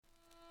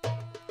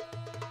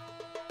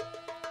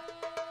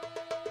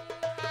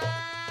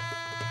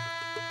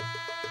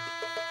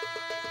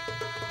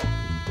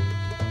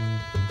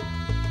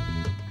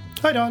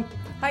Hi, Dawn.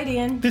 Hi,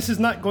 Dan. This is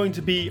not going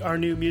to be our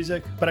new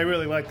music, but I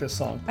really like this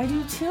song. I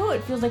do too.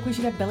 It feels like we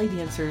should have belly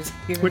dancers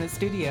here in the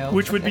studio.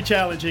 Which would be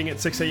challenging at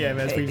 6 a.m.,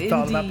 as we've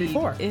thought about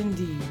before.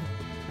 Indeed.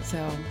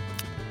 So.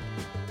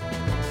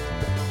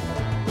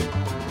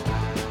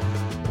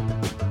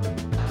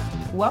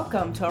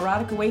 Welcome to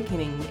Erotic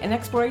Awakening, an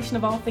exploration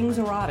of all things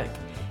erotic.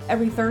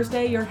 Every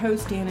Thursday, your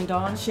hosts, Dan and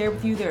Dawn, share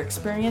with you their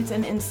experience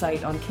and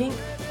insight on kink,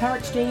 power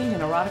exchange,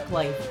 and erotic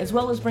life, as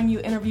well as bring you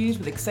interviews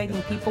with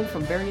exciting people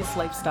from various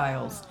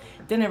lifestyles.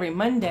 Then every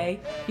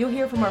Monday, you'll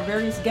hear from our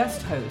various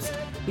guest hosts.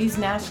 These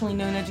nationally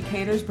known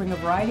educators bring a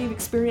variety of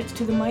experience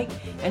to the mic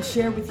and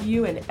share with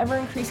you an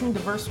ever-increasing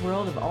diverse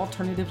world of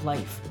alternative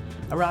life.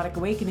 Erotic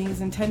Awakening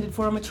is intended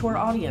for a mature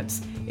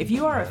audience. If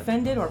you are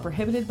offended or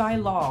prohibited by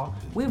law,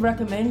 we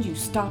recommend you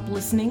stop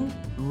listening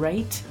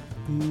right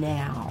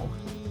now.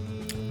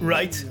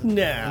 Right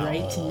now.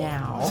 Right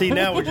now. See,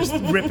 now we're just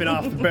ripping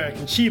off the Barack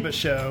and Sheba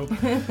show.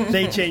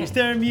 They changed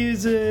their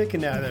music,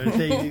 and now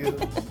they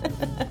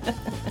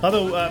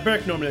although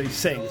Barack normally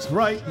sings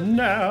right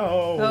now.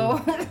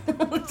 Oh,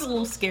 it's a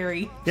little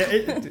scary. Yeah,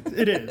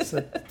 it is,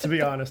 to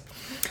be honest.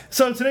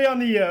 So today on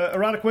the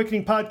Erotic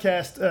Awakening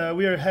podcast,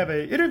 we have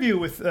an interview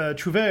with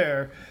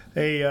Trouvert,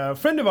 a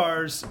friend of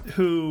ours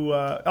who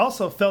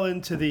also fell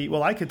into the,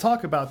 well, I could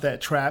talk about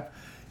that trap.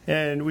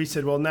 And we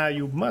said, well, now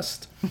you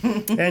must.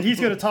 And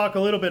he's going to talk a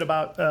little bit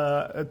about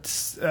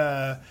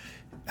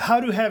how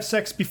to have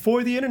sex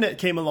before the internet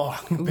came along,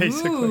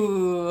 basically.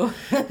 Ooh.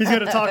 He's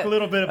going to talk a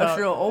little bit about... Us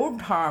real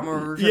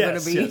old-timers are going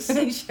to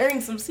be sharing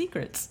some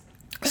secrets.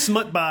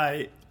 Smut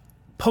by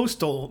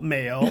postal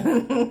mail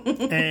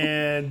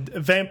and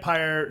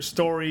vampire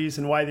stories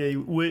and why they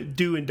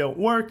do and don't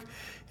work,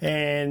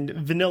 and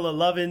vanilla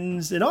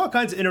love-ins and all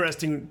kinds of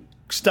interesting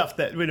stuff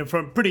that,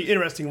 from pretty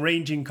interesting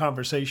ranging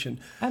conversation.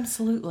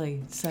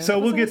 Absolutely. So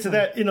we'll get to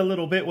that in a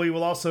little bit. We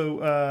will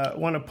also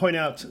want to point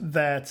out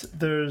that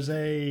there's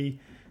a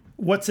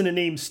What's in a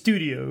Name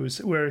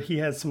Studios where he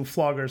has some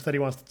floggers that he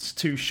wants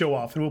to show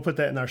off, and we'll put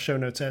that in our show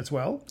notes as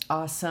well.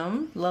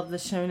 Awesome. Love the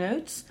show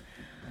notes.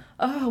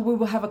 We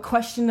will have a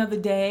question of the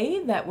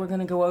day that we're going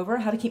to go over,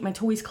 how to keep my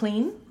toys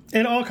clean.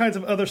 And all kinds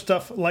of other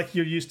stuff like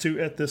you're used to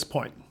at this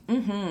point.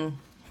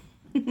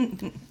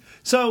 Mm-hmm.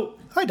 So,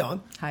 hi,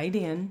 Dawn. Hi,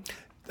 Dan.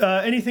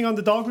 Anything on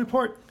the dog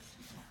report?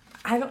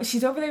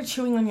 She's over there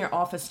chewing on your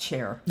office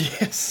chair.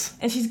 Yes.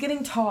 And she's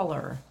getting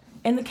taller.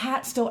 And the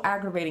cat's still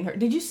aggravating her.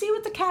 Did you see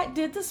what the cat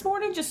did this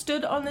morning? Just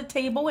stood on the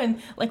table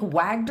and,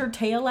 wagged her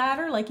tail at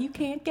her like, you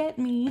can't get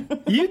me.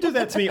 You do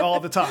that to me all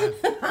the time.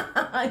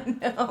 I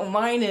know.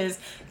 Mine is,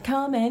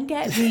 come and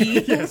get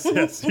me.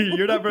 Yes.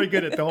 You're not very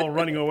good at the whole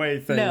running away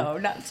thing. No,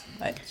 not so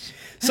much.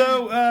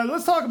 So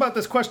let's talk about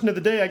this question of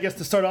the day, I guess,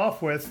 to start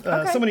off with.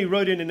 Okay. Somebody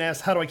wrote in and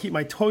asked, how do I keep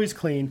my toys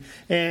clean?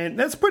 And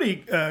that's a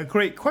pretty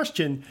great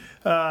question.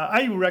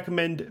 I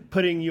recommend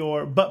putting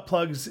your butt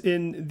plugs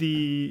in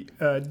the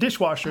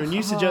dishwasher, and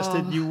you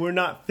suggested you were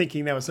not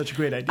thinking that was such a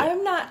great idea.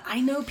 I'm not.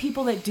 I know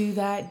people that do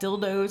that,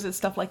 dildos and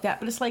stuff like that,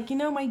 but it's like,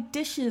 my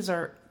dishes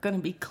are going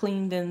to be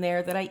cleaned in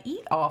there that I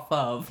eat off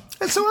of.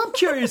 And so I'm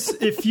curious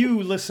if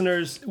you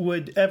listeners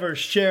would ever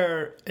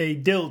share a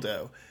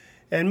dildo.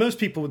 And most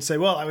people would say,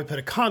 well, I would put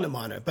a condom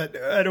on it. But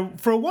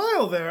for a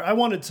while there, I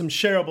wanted some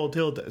shareable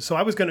dildos. So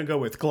I was going to go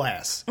with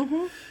glass.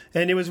 Mm-hmm.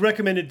 And it was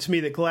recommended to me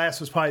that glass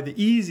was probably the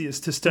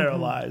easiest to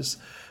sterilize.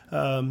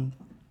 Mm-hmm.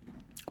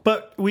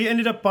 But we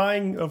ended up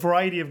buying a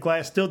variety of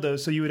glass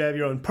dildos, so you would have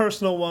your own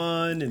personal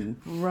one. And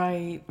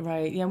Right.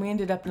 Yeah, we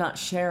ended up not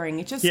sharing.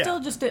 It still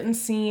just didn't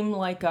seem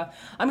like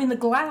the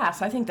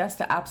glass, I think that's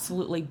the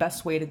absolutely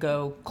best way to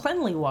go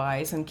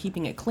cleanly-wise and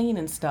keeping it clean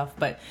and stuff.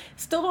 But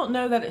still don't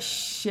know that it's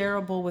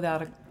shareable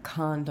without a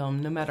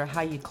condom, no matter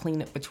how you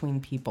clean it between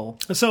people.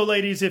 So,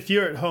 ladies, if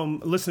you're at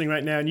home listening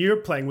right now and you're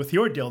playing with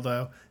your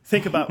dildo,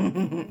 think about,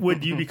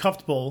 would you be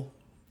comfortable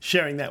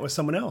sharing that with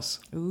someone else?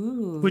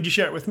 Ooh. Would you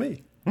share it with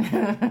me?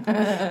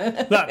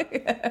 Not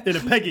in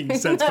a pegging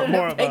sense, but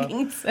more of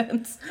a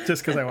sense.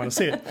 Just because I want to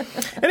see it.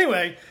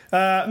 Anyway,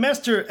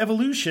 Master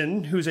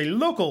Evolution, who's a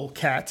local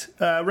cat,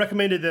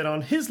 recommended that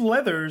on his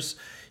leathers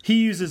he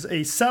uses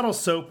a saddle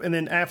soap, and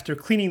then after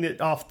cleaning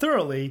it off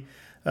thoroughly,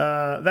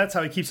 that's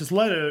how he keeps his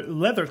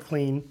leather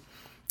clean.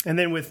 And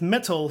then with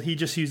metal, he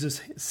just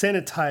uses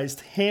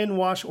sanitized hand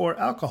wash or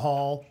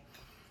alcohol.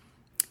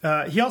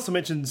 He also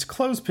mentions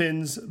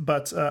clothespins,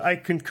 but I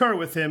concur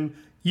with him.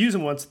 Use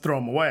them once, throw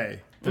them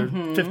away. There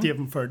are 50 of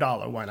them for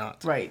 $1. Why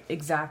not? Right.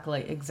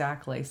 Exactly.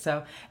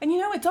 So, and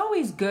it's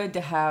always good to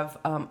have,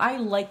 I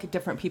like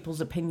different people's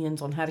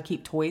opinions on how to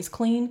keep toys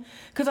clean,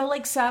 because I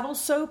like saddle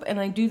soap, and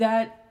I do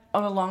that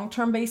on a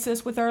long-term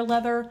basis with our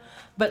leather.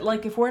 But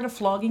if we're at a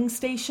flogging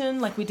station,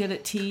 like we did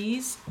at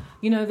Tees,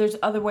 there's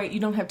other way.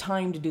 You don't have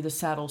time to do the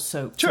saddle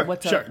soap. Sure,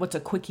 so what's a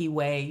quickie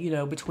way,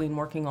 between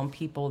working on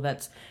people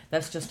that's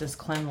just as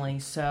cleanly.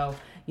 So,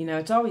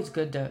 it's always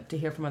good to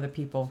hear from other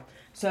people.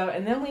 So,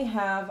 and then we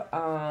have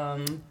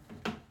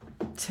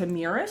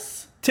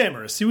Tamiris.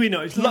 We know.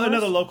 It's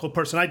another local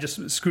person. I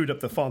just screwed up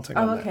the fonting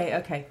on that.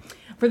 Okay.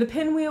 For the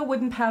pinwheel,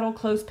 wooden paddle,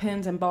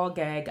 clothespins, and ball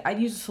gag, I'd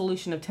use a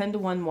solution of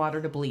 10-to-1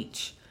 water to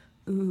bleach.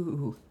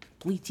 Ooh,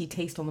 bleachy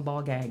taste on the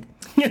ball gag.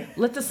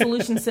 Let the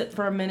solution sit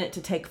for a minute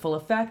to take full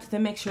effect,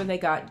 then make sure they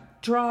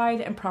got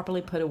dried and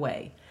properly put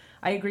away.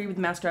 I agree with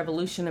Master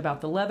Evolution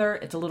about the leather.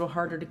 It's a little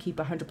harder to keep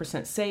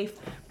 100% safe,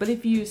 but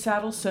if you use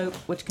saddle soap,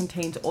 which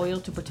contains oil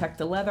to protect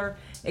the leather,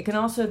 it can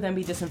also then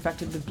be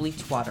disinfected with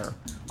bleach water.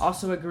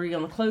 Also agree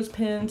on the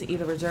clothespins.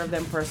 Either reserve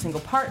them for a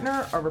single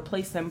partner or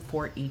replace them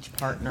for each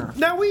partner.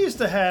 Now, we used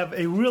to have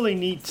a really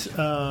neat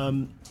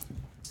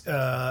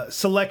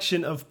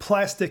selection of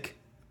plastic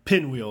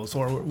pinwheels,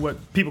 or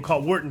what people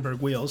call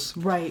Württemberg wheels.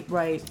 Right.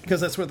 Because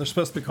that's what they're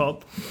supposed to be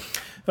called.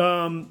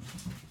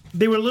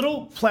 They were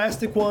little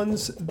plastic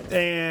ones,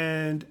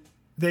 and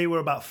they were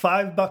about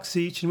 $5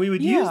 each, and we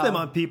would use them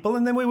on people,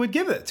 and then we would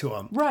give it to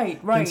them.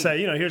 Right. And say,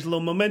 here's a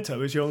little memento.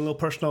 Here's your own little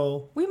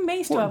personal... We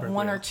may still have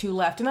one wheel. or two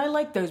left, and I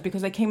like those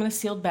because they came in a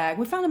sealed bag.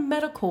 We found a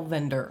medical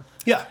vendor.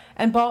 Yeah.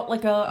 And bought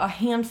like a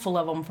handful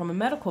of them from a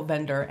medical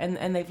vendor,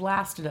 and they've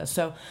lasted us.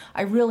 So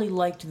I really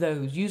liked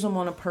those. Use them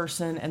on a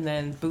person, and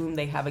then boom,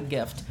 they have a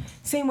gift.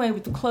 Same way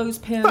with the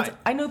clothespins. Right.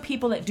 I know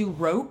people that do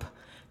rope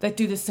that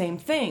do the same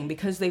thing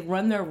because they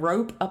run their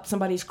rope up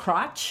somebody's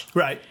crotch.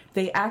 Right.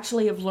 They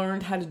actually have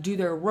learned how to do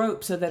their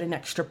rope so that an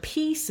extra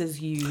piece is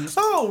used.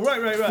 Oh,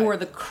 right. For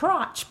the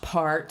crotch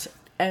part,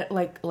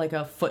 like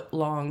a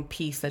foot-long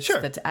piece that's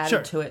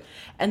added to it.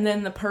 And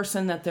then the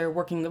person that they're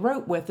working the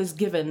rope with is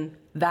given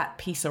that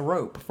piece of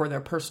rope for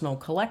their personal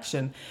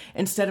collection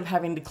instead of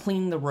having to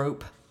clean the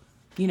rope,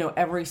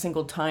 every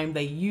single time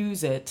they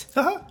use it,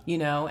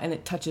 and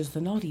it touches the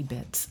naughty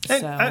bits.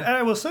 And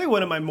I will say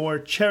one of my more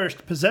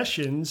cherished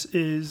possessions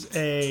is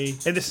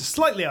and this is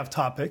slightly off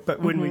topic,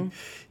 but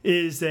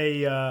is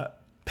a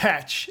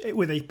patch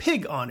with a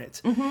pig on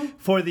it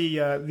for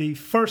the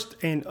first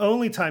and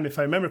only time, if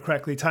I remember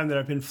correctly, time that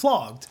I've been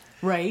flogged.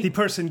 Right. The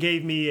person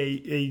gave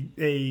me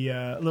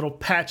a little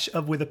patch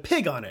with a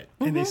pig on it,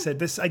 and they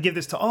said, I give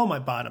this to all my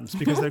bottoms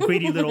because they're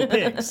greedy little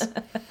pigs.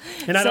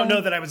 And I don't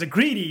know that I was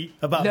greedy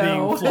about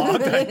being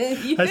flogged.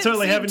 I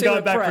certainly haven't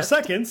gone back for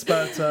seconds,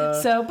 but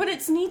but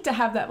it's neat to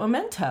have that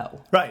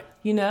memento, right?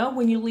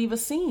 When you leave a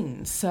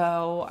scene.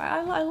 So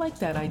I like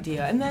that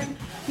idea. And then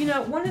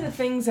one of the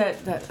things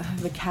that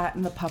the cat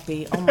and the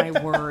puppy, oh my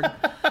word.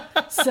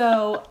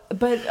 So,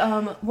 but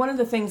one of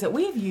the things that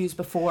we've used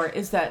before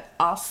is that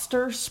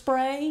Oster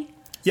spray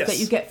that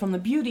you get from the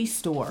beauty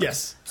store.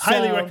 Yes,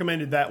 highly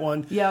recommended that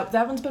one. Yeah,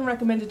 that one's been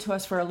recommended to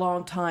us for a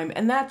long time,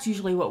 and that's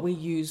usually what we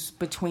use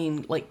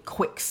between like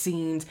quick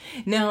scenes.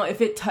 Now, if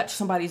it touched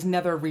somebody's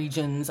nether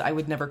regions, I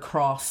would never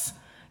cross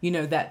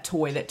that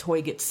toy. That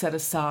toy gets set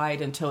aside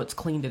until it's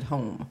cleaned at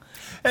home.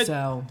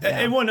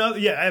 And one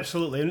other,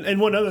 absolutely. And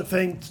one other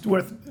thing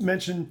worth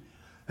mentioning,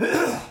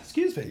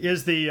 excuse me,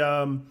 is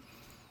the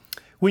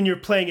when you're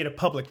playing in a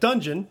public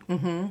dungeon,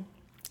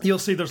 you'll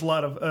see there's a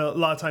lot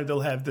of times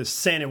they'll have the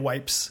Santa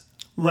wipes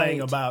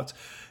laying about.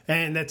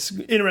 And that's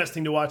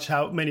interesting to watch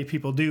how many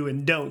people do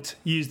and don't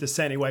use the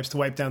Santa wipes to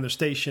wipe down their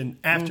station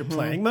after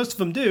playing. Most of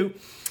them do.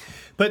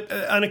 But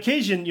on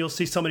occasion, you'll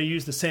see somebody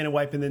use the Santa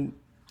wipe and then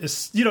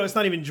it's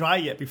not even dry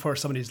yet before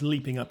somebody's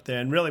leaping up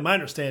there. And really, my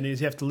understanding is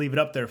you have to leave it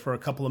up there for a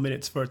couple of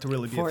minutes for it to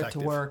really be effective. For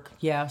it to work,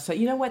 yeah. So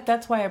you know what?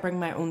 That's why I bring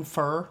my own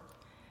fur.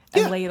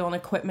 And lay it on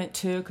equipment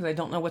too, because I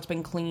don't know what's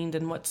been cleaned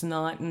and what's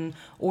not,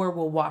 or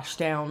we'll wash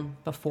down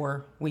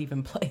before we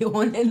even play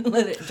on it and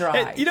let it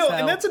dry.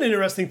 And that's an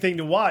interesting thing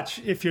to watch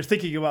if you're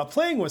thinking about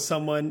playing with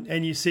someone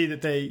and you see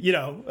that they,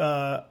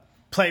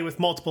 play with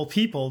multiple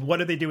people. What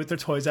do they do with their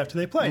toys after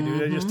they play? Do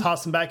they just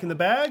toss them back in the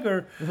bag,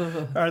 or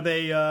are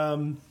they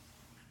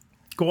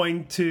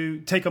going to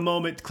take a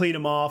moment to clean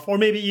them off? Or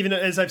maybe even,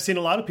 as I've seen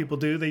a lot of people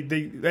do,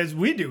 they as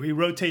we do, we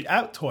rotate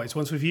out toys.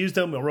 Once we've used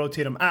them, we'll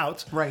rotate them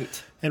out.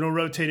 Right. And we'll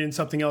rotate in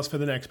something else for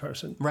the next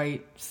person.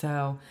 Right.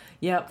 So,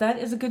 yeah, that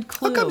is a good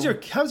clue.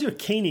 How's your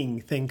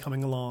caning thing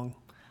coming along?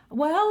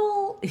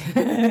 Well,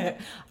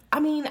 I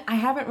mean, I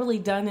haven't really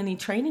done any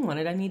training on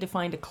it. I need to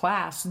find a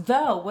class.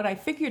 Though, what I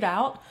figured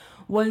out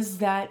was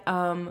that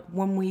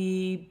when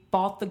we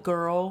bought the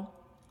girl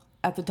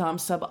at the Dom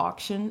Sub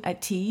auction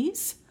at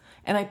Tees,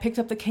 and I picked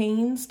up the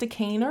canes to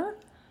cane her,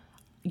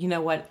 you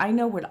know what? I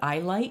know what I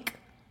like.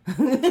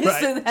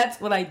 Right. So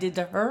that's what I did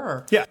to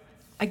her. Yeah.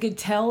 I could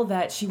tell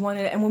that she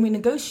wanted, and when we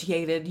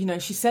negotiated,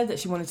 she said that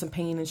she wanted some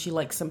pain and she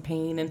liked some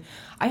pain. And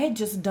I had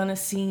just done a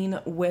scene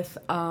with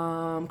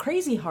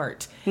Crazy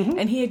Heart,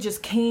 and he had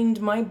just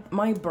caned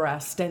my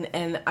breast,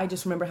 and I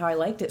just remember how I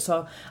liked it.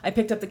 So I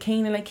picked up the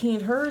cane and I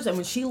caned hers, and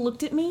when she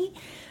looked at me,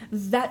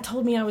 that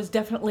told me I was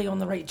definitely on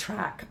the right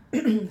track.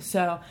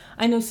 So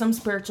I know some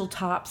spiritual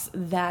tops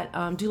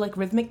that do like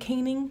rhythmic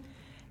caning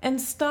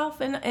and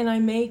stuff, and I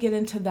may get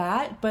into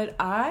that, but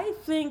I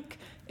think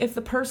if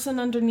the person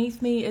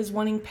underneath me is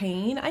wanting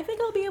pain, I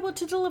think I'll be able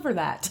to deliver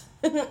that.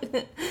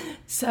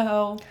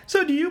 So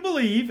do you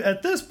believe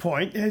at this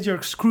point, as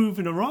you're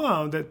screwing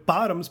around, that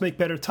bottoms make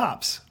better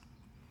tops?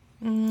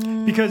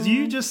 Because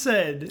you just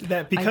said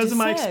that because of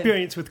my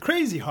experience with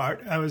Crazy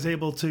Heart, I was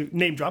able to,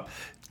 name drop,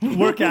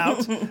 work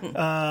out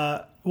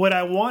what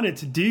I wanted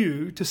to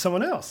do to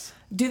someone else.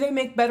 Do they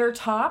make better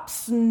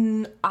tops?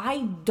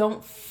 I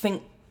don't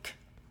think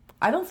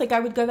I don't think I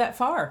would go that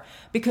far,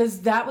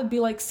 because that would be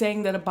like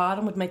saying that a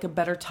bottom would make a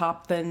better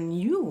top than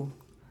you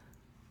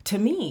to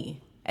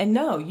me. And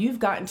no, you've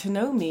gotten to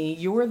know me.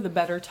 You're the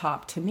better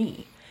top to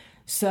me.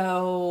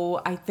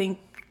 So I think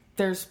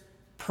there's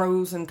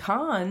pros and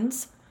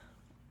cons,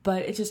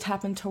 but it just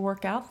happened to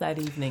work out that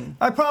evening.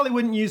 I probably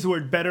wouldn't use the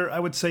word better. I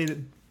would say that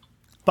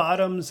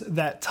bottoms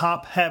that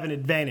top have an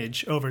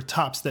advantage over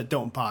tops that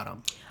don't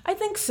bottom. I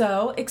think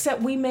so,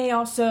 except we may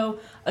also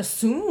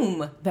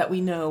assume that we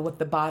know what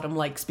the bottom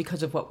likes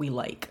because of what we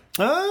like.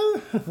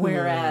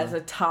 Whereas a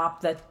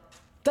top that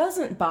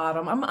doesn't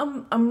bottom,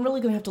 I'm really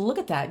going to have to look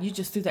at that. You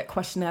just threw that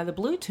question out of the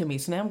blue to me,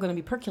 so now I'm going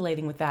to be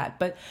percolating with that.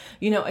 But,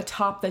 a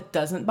top that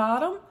doesn't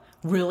bottom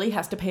really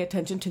has to pay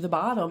attention to the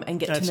bottom and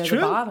get to know the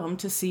bottom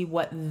to see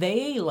what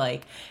they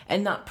like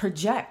and not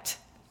project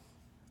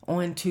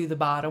onto the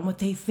bottom what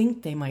they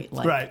think they might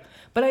like. Right.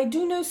 But I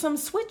do know some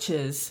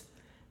switches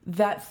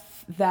that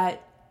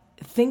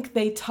think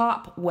they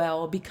top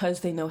well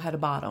because they know how to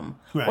bottom,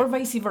 right, or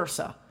vice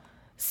versa.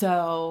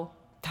 So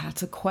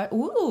that's a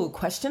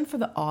question for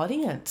the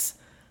audience.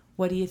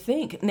 What do you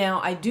think?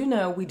 Now, I do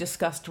know we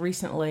discussed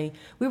recently,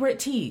 we were at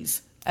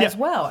Tees as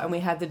well, and we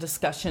had the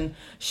discussion,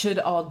 should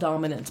all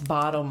dominants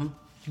bottom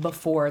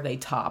before they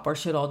top, or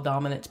should all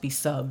dominants be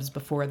subs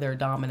before they're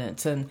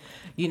dominants? And,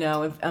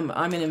 I'm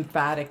an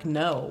emphatic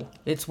no.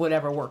 It's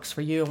whatever works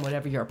for you and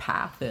whatever your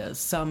path is.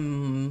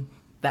 Some,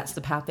 that's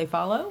the path they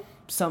follow.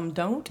 Some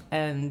don't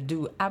and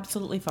do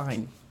absolutely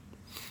fine.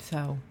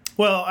 So...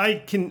 Well, I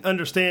can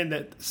understand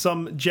that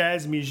some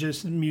jazz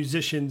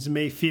musicians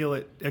may feel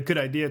it a good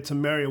idea to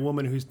marry a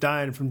woman who's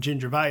dying from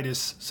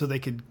gingivitis so they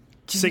could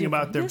sing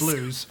about their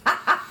blues.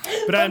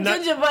 But I am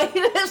not.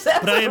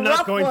 But I am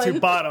not going to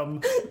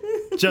bottom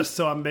just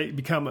so I may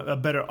become a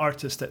better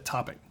artist at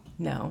topping.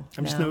 No,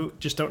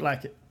 just don't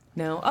like it.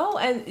 No. Oh,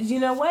 and you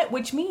know what?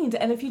 Which means,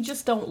 and if you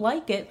just don't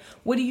like it,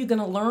 what are you going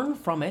to learn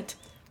from it?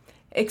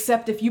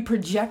 Except if you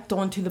project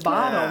onto the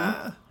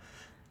bottom.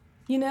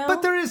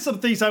 But there is some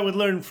things I would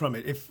learn from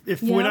it.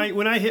 If when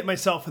I hit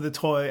myself with a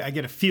toy, I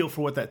get a feel for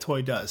what that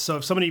toy does. So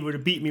if somebody were to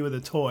beat me with a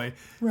toy,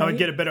 I would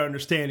get a better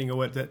understanding of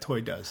what that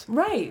toy does.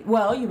 Right.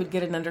 Well, you would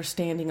get an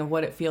understanding of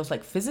what it feels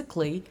like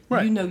physically.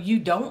 Right. You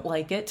don't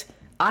like it.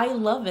 I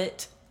love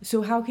it.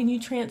 So how can you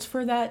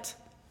transfer that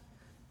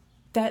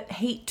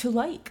hate to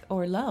like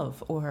or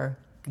love or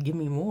give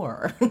me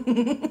more?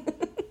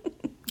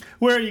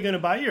 Where are you going to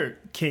buy your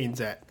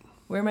canes at?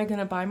 Where am I going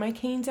to buy my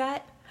canes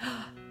at?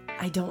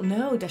 I don't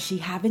know. Does she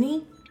have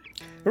any?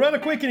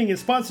 Erotic Awakening is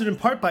sponsored in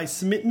part by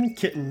Smitten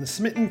Kitten. The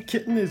Smitten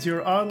Kitten is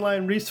your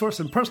online resource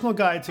and personal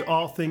guide to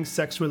all things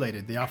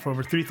sex-related. They offer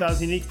over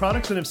 3,000 unique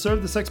products and have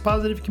served the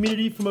sex-positive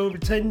community for over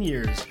 10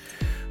 years.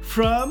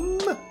 From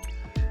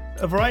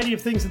a variety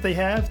of things that they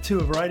have to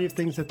a variety of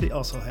things that they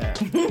also have.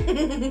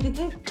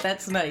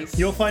 That's nice.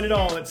 You'll find it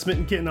all at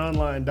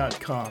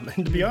SmittenKittenOnline.com.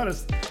 And to be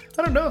honest,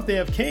 I don't know if they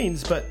have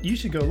canes, but you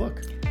should go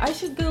look. I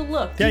should go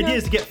look. The idea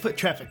is to get foot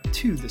traffic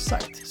to the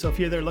site. So if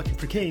you're there looking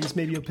for canes,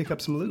 maybe you'll pick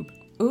up some lube.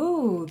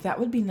 Ooh, that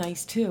would be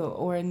nice too.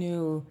 Or a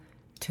new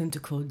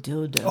tentacle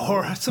dildo.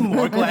 Or some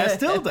more glass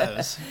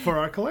dildos for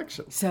our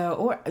collection. So,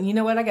 or you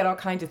know what? I got all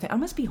kinds of things. I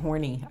must be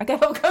horny. I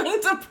got all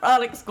kinds of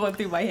products going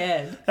through my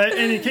head.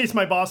 And in case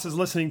my boss is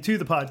listening to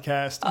the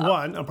podcast,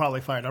 one, I'm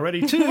probably fired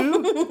already.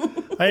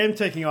 Two, I am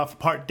taking off a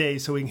part day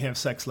so we can have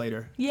sex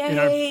later.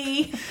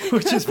 Yay!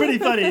 Which is pretty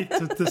funny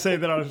to say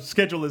that our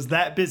schedule is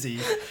that busy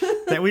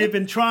that we have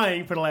been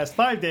trying for the last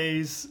 5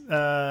 days.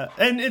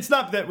 And it's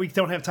not that we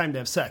don't have time to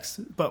have sex,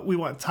 but we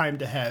want time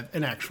to have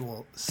an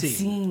actual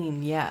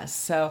scene.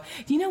 Yes. So,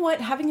 you know what?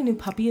 Having a new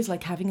puppy is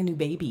like having a new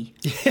baby.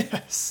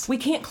 Yes. We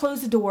can't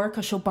close the door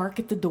because she'll bark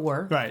at the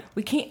door. Right.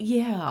 We can't,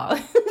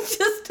 it's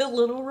just a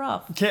little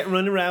rough. Can't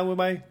run around with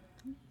my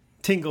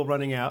tingle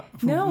running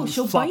out. No,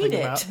 she'll bite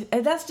it.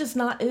 And that's just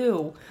not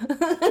ew.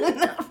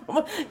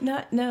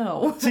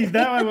 No. See,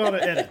 now I want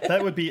to edit.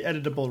 That would be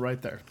editable right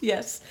there.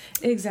 Yes,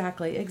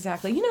 exactly.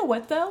 You know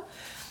what, though?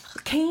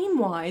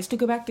 Cane-wise, to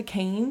go back to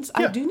canes,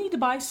 I do need to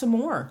buy some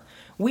more.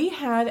 We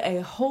had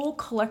a whole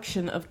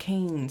collection of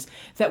canes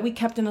that we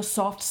kept in a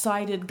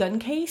soft-sided gun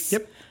case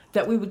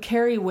that we would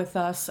carry with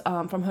us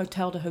from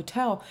hotel to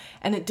hotel,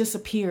 and it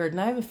disappeared,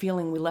 and I have a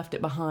feeling we left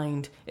it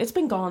behind. It's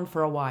been gone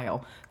for a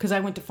while, because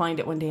I went to find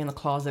it one day in the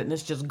closet, and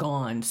it's just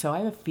gone. So I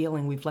have a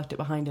feeling we've left it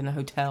behind in a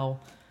hotel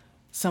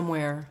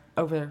somewhere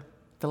over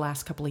the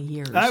last couple of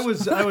years. I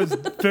was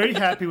very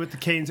happy with the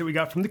canes that we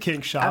got from the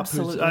Kink Shop.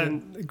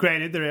 Absolutely.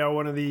 Granted, they are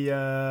one of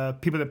the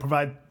people that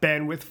provide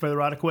bandwidth for the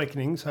Erotic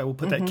Awakening, so I will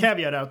put that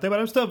caveat out there, but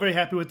I'm still very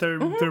happy with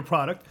their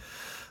product.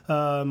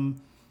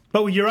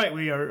 But you're right.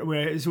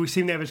 We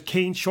seem to have a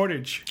cane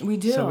shortage. We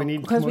do. So we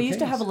need because we used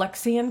to have a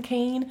Lexan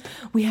cane.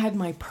 We had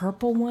my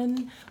purple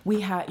one. We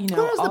had, What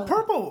was the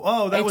purple?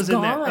 Oh, that was in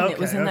that. Okay, it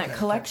was in that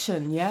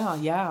collection. Okay.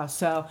 Yeah.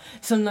 So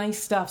some nice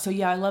stuff. So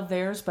yeah, I love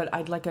theirs, but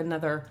I'd like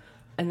another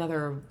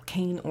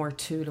cane or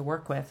two to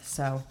work with.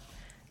 So,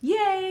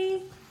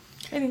 yay!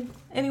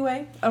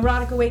 Anyway,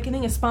 Erotic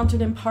Awakening is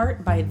sponsored in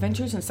part by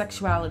Adventures in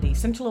Sexuality,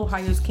 Central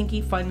Ohio's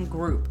kinky fun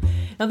group.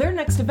 Now, their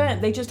next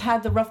event, they just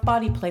had the Rough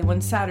Body play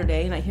one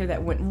Saturday, and I hear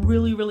that went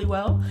really, really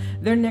well.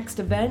 Their next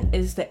event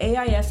is the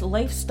AIS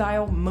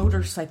Lifestyle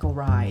Motorcycle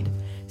Ride,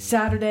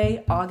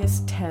 Saturday,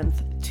 August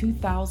 10th,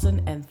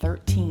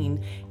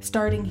 2013,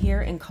 starting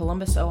here in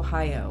Columbus,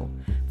 Ohio.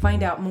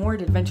 Find out more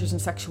at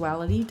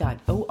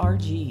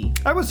adventuresinsexuality.org.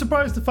 I was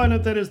surprised to find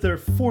out that is their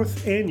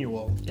 4th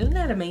annual. Isn't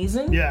that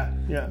amazing? Yeah.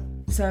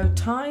 So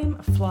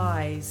time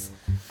flies.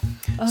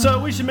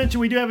 So we should mention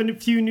we do have a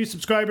few new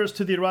subscribers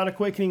to the Erotic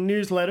Awakening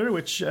newsletter,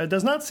 which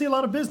does not see a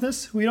lot of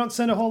business. We don't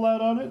send a whole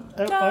lot on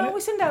it. No, we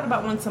send out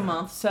about once a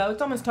month, so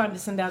it's almost time to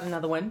send out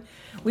another one.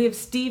 We have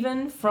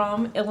Stephen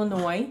from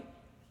Illinois.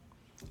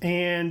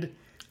 And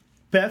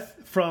Beth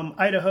from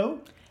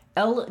Idaho.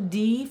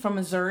 LD from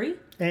Missouri.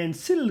 And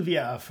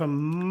Sylvia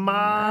from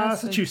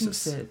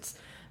Massachusetts.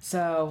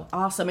 So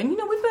awesome. And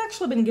we've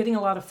actually been getting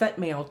a lot of FET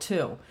mail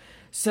too.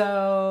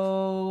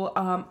 So,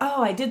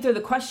 I did throw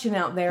the question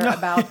out there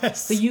about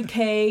the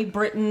UK,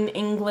 Britain,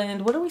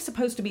 England. What are we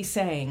supposed to be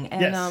saying?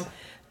 And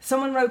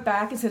someone wrote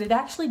back and said, it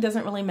actually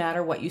doesn't really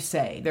matter what you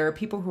say. There are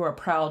people who are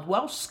proud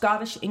Welsh,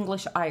 Scottish,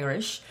 English,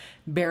 Irish,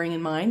 bearing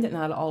in mind that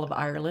not all of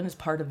Ireland is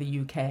part of the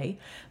UK.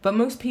 But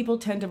most people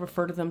tend to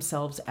refer to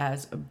themselves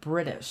as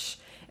British.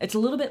 It's a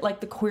little bit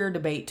like the queer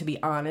debate, to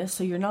be honest,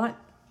 so you're not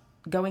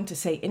going to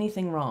say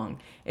anything wrong.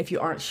 If you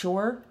aren't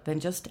sure, then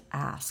just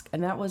ask.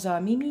 And that was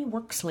Mimi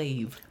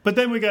Workslave. But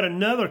then we got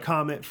another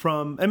comment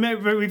from, and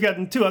we've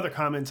gotten 2 other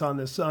comments on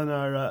this on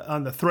our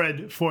on the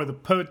thread for the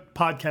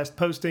podcast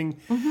posting,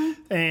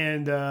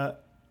 and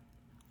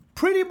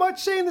pretty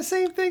much saying the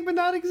same thing, but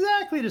not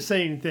exactly the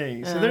same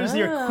thing. So there's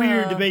your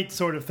queer debate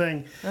sort of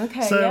thing.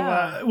 Okay.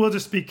 So we'll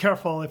just be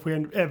careful if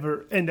we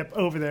ever end up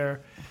over there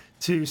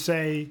to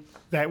say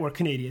that we're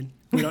Canadian.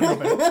 We don't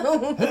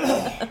know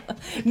better.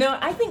 No,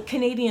 I think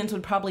Canadians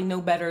would probably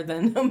know better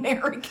than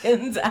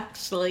Americans,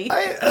 actually.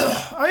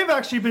 I've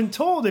actually been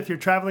told if you're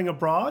traveling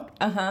abroad,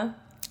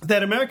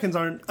 that Americans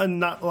are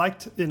not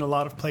liked in a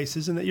lot of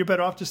places, and that you're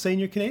better off just saying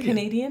you're Canadian.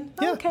 Canadian?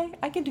 Yeah. Okay,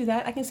 I can do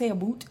that. I can say a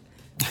boot.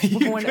 We're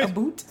going to a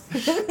boot.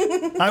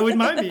 I wouldn't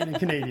mind being a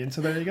Canadian,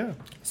 so there you go.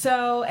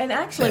 So, and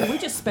actually, we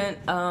just spent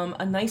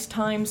a nice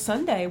time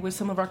Sunday with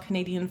some of our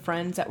Canadian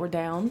friends that were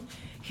down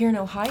here in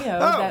Ohio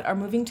that are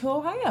moving to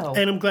Ohio.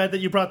 And I'm glad that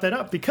you brought that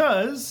up,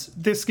 because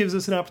this gives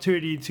us an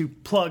opportunity to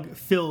plug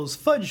Phil's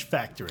Fudge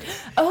Factory.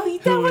 Oh,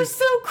 that was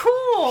so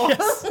cool.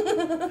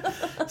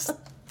 Yes.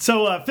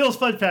 So Phil's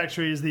Fudge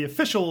Factory is the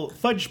official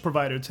fudge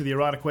provider to the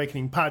Erotic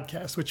Awakening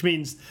podcast, which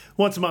means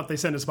once a month they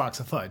send us a box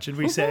of fudge. And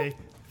we say,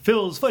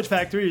 Phil's Fudge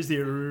Factory is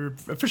the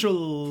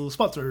official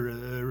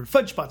sponsor,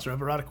 fudge sponsor of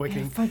Erotic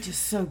Awakening. Yeah, fudge is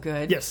so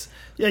good. Yes.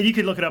 Yeah, you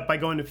could look it up by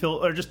going to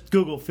Phil, or just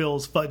Google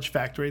Phil's Fudge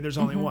Factory. There's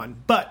only one.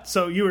 But,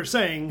 so you were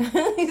saying...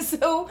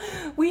 So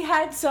we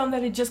had some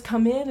that had just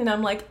come in, and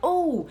I'm like,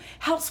 oh,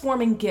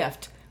 housewarming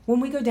gift. When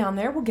we go down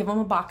there, we'll give them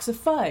a box of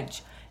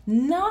fudge.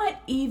 Not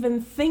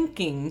even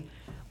thinking,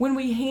 when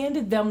we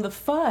handed them the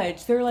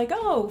fudge, they're like,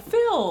 oh,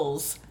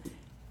 Phil's.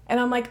 And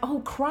I'm like,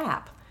 oh,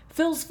 crap.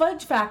 Phil's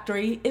Fudge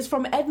Factory is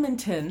from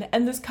Edmonton,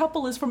 and this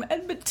couple is from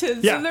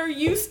Edmonton, so they're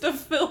used to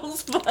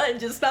Phil's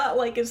Fudge. It's not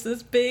like it's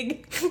this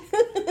big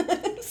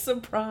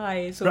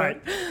surprise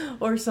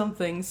or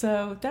something.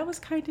 So that was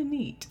kind of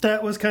neat.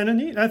 That was kind of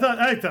neat. I thought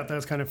that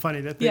was kind of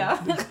funny. That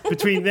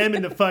between them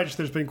and the fudge,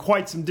 there's been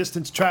quite some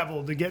distance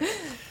traveled to get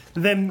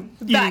them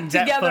eating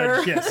that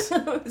fudge. Yes.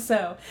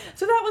 So that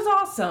was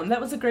awesome.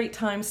 That was a great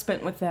time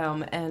spent with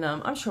them, and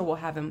I'm sure we'll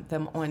have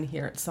them on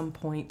here at some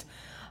point.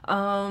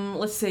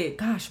 Let's see.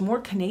 Gosh, more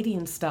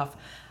Canadian stuff.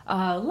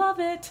 Love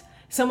it.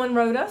 Someone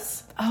wrote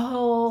us.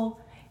 Oh,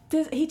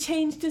 he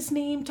changed his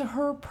name to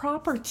Her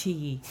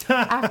Property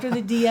after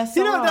the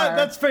DSR.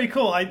 That's very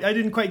cool. I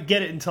didn't quite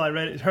get it until I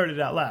heard it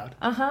out loud.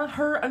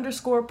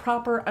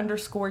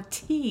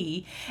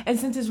 Her_proper_T. And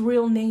since his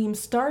real name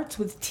starts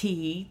with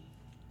T,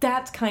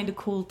 that's kind of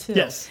cool too.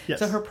 Yes.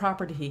 So Her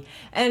Property.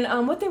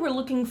 And what they were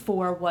looking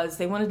for was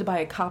they wanted to buy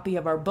a copy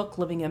of our book,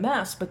 Living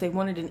MS, but they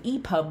wanted an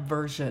EPUB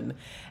version.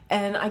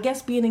 And I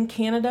guess being in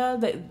Canada,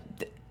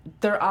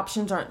 their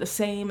options aren't the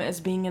same as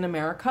being in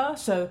America.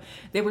 So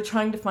they were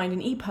trying to find an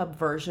EPUB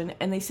version,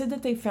 and they said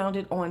that they found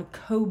it on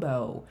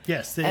Kobo.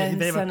 Yes, they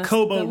have a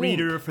Kobo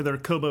reader for their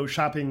Kobo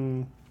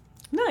shopping.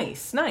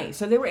 Nice.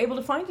 So they were able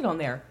to find it on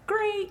there.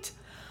 Great.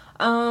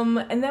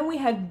 And then we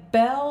had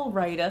Belle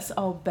write us.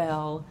 Oh,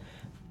 Belle.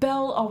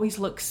 Belle always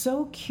looks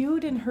so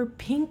cute in her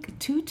pink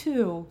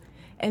tutu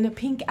and a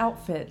pink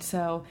outfit.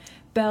 So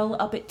Belle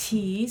up at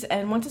Tees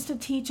and wants us to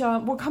teach,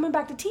 we're coming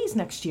back to Tees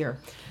next year.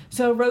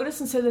 So wrote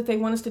us and said that they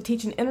want us to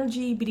teach an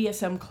energy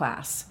BDSM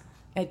class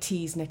at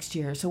Tees next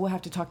year. So we'll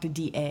have to talk to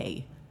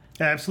DA.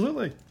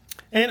 Absolutely.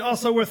 And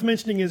also worth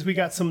mentioning is we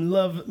got some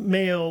love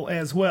mail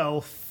as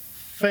well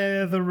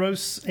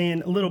Featheros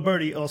and Little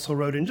Birdie also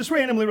wrote in. Just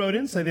randomly wrote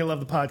in, say they love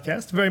the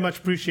podcast. Very much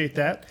appreciate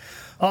that.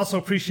 Also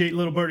appreciate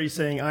Little Birdie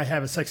saying I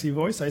have a sexy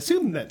voice. I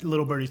assume that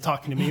Little Birdie's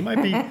talking to me. It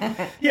might be.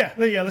 Yeah,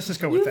 let's just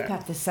go with that. You've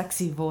got the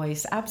sexy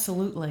voice,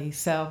 absolutely.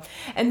 So,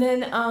 and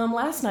then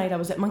last night I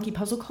was at Monkey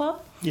Puzzle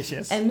Club.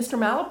 Yes. And Mr.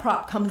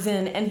 Malaprop comes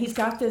in, and he's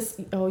got this,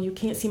 you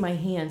can't see my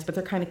hands, but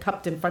they're kind of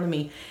cupped in front of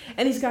me.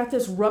 And he's got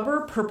this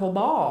rubber purple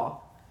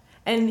ball.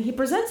 And he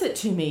presents it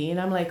to me, and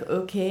I'm like,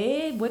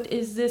 okay, what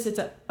is this? It's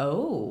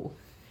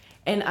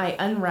and I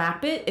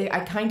unwrap it.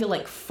 I kind of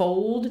like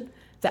fold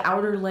the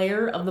outer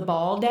layer of the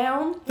ball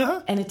down,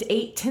 and it's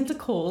 8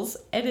 tentacles,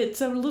 and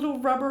it's a little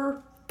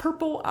rubber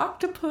purple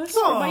octopus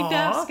for my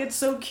desk. It's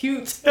so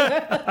cute.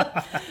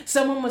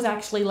 Someone was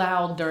actually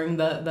loud during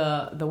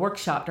the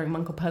workshop during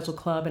Monkey Puzzle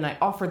Club, and I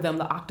offered them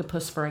the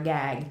octopus for a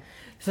gag.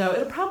 So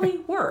it'll probably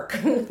work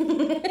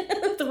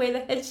the way the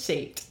head's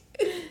shaped.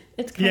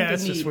 It's kind of neat.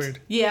 It's just weird.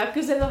 Yeah,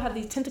 because then they'll have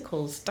these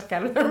tentacles stuck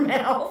out of their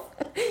mouth.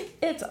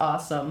 It's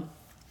awesome.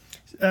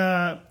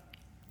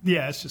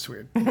 It's just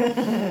weird.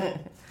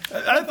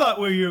 I thought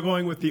where you were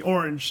going with the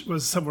orange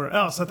was somewhere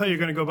else. I thought you were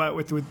going to go back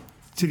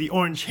to the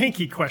orange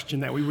hanky question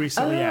that we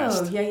recently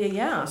asked. Oh,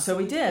 yeah. So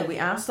we did. We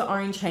asked the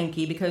orange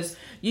hanky because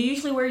you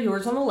usually wear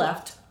yours on the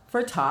left for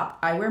a top.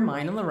 I wear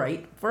mine on the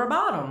right for a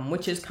bottom,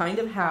 which is kind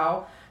of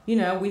how,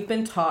 we've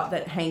been taught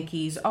that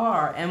hankies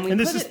are. And we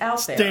put it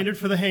out there. Standard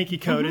for the hanky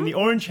code, and the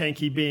orange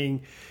hanky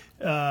being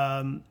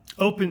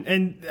open.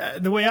 And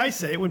the way I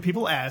say it when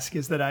people ask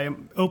is that I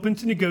am open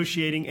to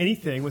negotiating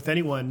anything with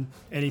anyone,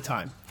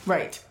 anytime.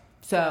 Right.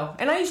 So,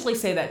 and I usually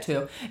say that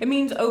too. It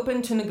means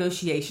open to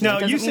negotiation. No,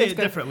 you say it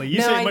differently.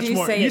 You say it much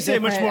more. You say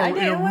it much more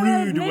in a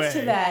rude way.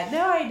 To that.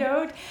 No, I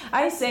don't.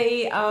 I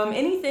say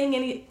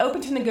anything,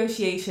 open to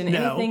negotiation,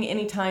 anything,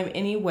 anytime,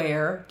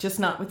 anywhere, just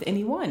not with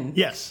anyone.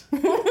 Yes.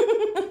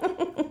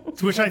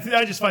 Which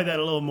I just find that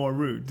a little more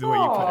rude the way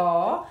you put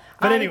it.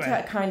 But anyway,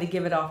 I kind of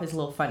give it off as a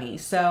little funny.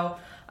 So,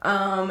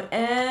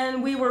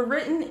 and we were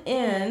written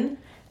in,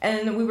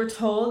 and we were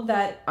told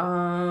that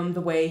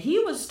the way he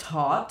was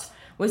taught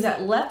was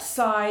that left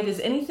side is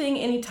anything,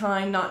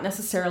 anytime, not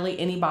necessarily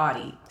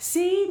anybody.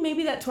 See,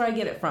 maybe that's where I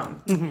get it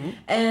from. Mm-hmm.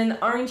 And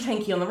orange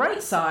hanky on the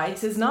right side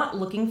says not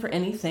looking for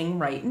anything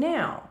right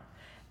now.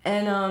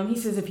 And he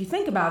says if you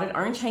think about it,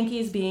 orange hanky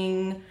is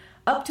being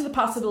up to the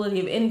possibility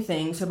of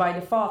anything, so by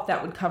default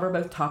that would cover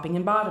both topping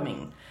and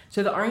bottoming.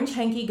 So the orange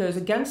hanky goes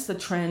against the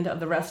trend of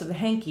the rest of the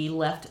hanky,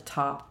 left,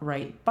 top,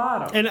 right,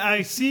 bottom. And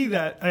I see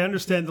that. I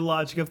understand the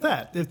logic of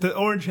that. If the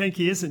orange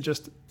hanky isn't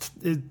just,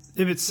 if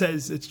it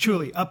says it's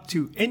truly up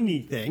to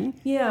anything.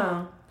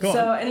 Yeah.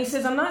 And he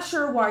says, I'm not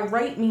sure why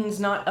right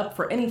means not up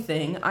for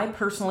anything. I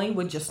personally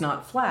would just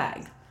not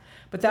flag.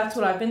 But that's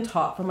what I've been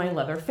taught from my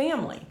leather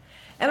family.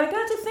 And I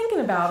got to thinking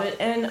about it,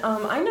 and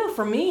I know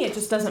for me it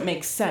just doesn't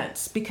make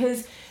sense.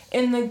 Because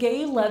in the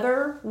gay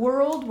leather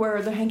world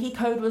where the hanky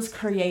code was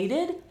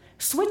created,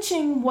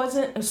 switching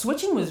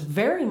was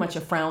very much a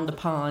frowned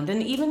upon.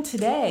 And even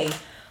today,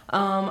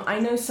 I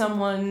know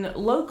someone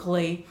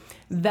locally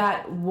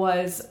that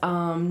was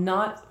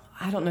not,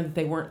 I don't know that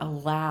they weren't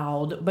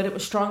allowed, but it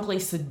was strongly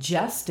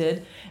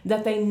suggested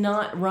that they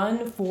not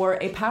run for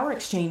a power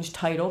exchange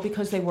title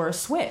because they were a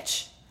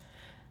switch.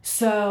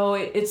 So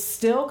it's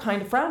still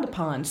kind of frowned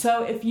upon.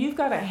 So if you've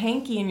got a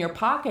hanky in your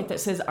pocket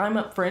that says, I'm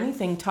up for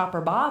anything, top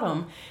or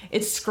bottom,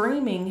 it's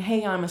screaming,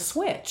 hey, I'm a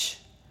switch.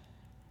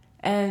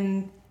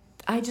 And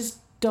I just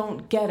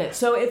don't get it.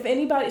 So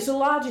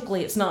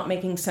logically, it's not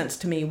making sense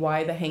to me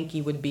why the hanky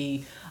would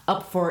be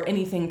up for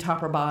anything,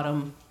 top or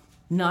bottom,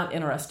 not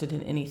interested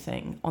in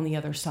anything on the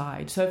other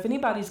side. So if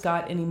anybody's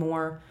got any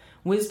more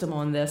wisdom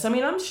on this, I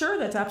mean, I'm sure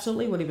that's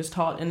absolutely what he was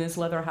taught in his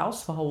leather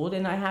household,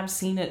 and I have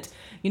seen it,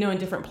 in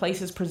different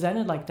places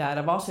presented like that.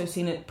 I've also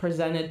seen it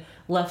presented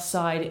left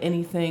side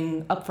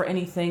anything, up for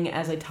anything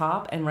as a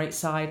top, and right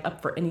side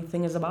up for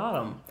anything as a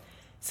bottom.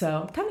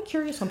 So I'm kind of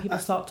curious on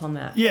people's thoughts on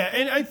that. Yeah,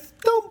 and I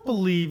don't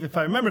believe, if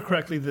I remember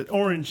correctly, that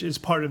orange is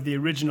part of the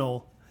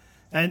original.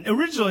 And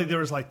originally there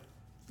was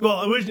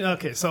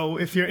so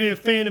if you're a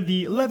fan of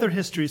the leather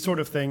history sort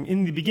of thing,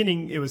 in the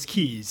beginning it was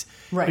keys.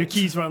 Right. Your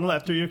keys were on the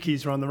left or your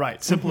keys were on the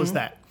right. Simple as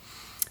that.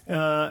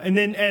 And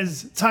then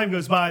as time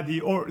goes by,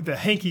 the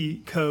hanky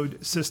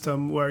code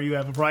system, where you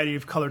have a variety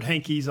of colored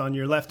hankies on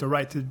your left or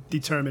right to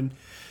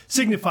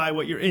signify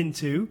what you're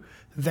into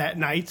that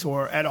night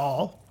or at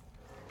all.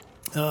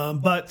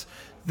 But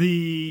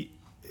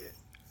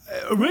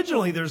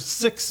originally there's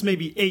 6,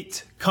 maybe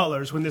 8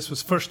 colors when this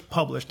was first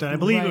published. And I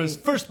believe it was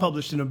first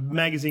published in a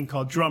magazine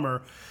called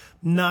Drummer.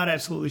 Not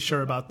absolutely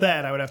sure about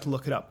that. I would have to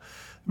look it up.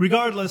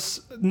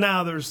 Regardless,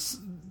 now there's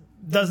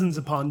dozens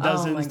upon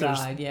dozens. Oh my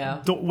God,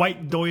 there's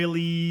white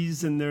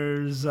doilies, and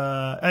there's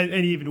and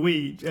even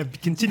we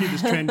have continued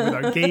this trend with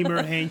our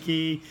gamer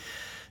hanky.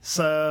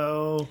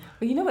 So,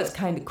 well, you know what's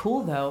kind of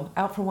cool though?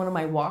 Out for one of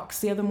my walks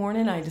the other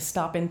morning, I had to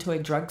stop into a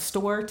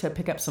drugstore to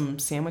pick up some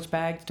sandwich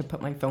bags to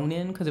put my phone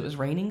in because it was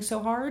raining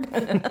so hard.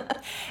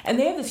 And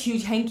they have this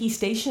huge hanky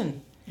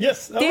station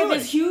Yes. They have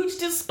this huge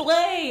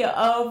display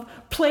of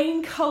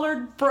plain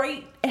colored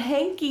bright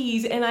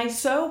hankies, and I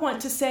so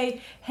want to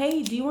say,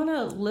 hey, do you want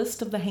a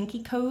list of the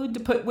hanky code to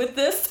put with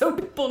this so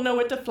people know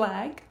what to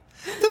flag?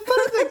 The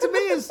funny thing to me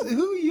is,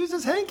 who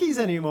uses hankies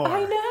anymore?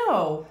 I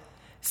know.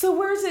 So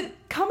where's it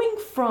coming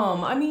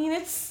from? I mean,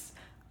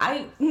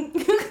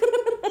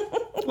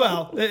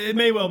 Well, it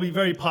may well be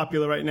very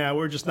popular right now.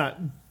 We're just not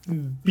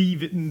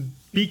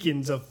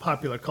beacons of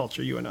popular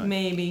culture, you and I.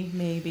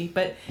 Maybe.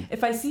 But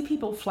if I see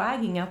people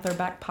flagging out their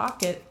back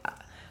pocket,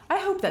 I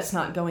hope that's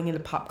not going into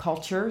pop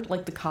culture,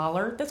 like the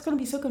collar. That's going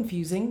to be so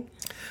confusing.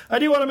 I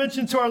do want to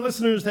mention to our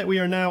listeners that we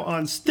are now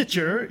on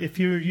Stitcher. If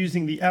you're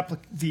using the app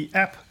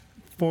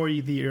for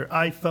either your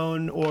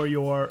iPhone or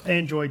your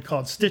Android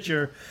called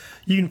Stitcher,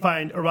 you can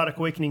find Erotic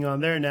Awakening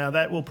on there now.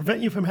 That will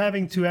prevent you from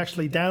having to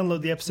actually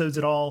download the episodes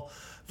at all.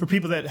 For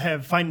people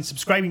that find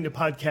subscribing to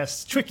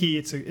podcasts tricky,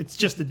 it's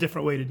just a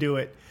different way to do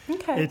it.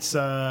 Okay. It's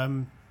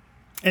an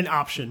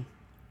option.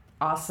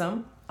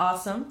 Awesome.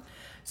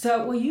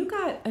 So, well, you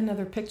got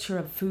another picture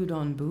of food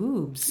on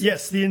boobs.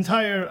 Yes, the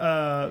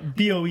entire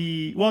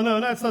BOE. Well, no,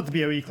 it's not the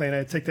BOE clan.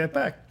 I take that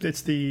back.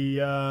 It's the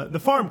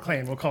farm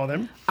clan, we'll call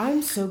them.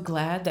 I'm so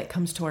glad that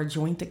comes to our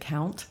joint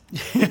account.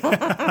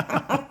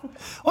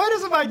 Why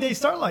doesn't my day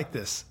start like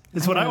this?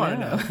 Is what I want to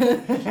know.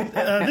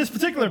 This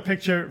particular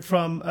picture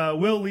from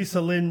Will, Lisa,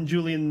 Lynn,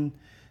 Julian,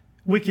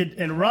 Wicked,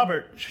 and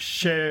Robert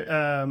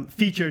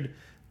featured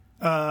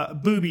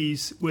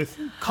boobies with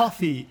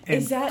coffee and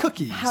Is that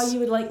cookies. how you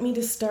would like me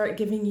to start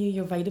giving you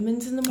your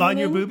vitamins in the morning? On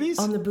your boobies?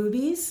 On the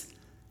boobies?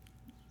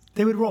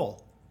 They would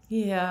roll.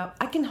 Yeah.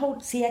 I can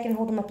hold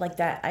them up like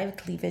that. I have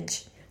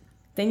cleavage.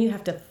 Then you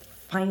have to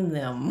find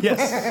them. Yes.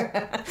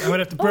 I would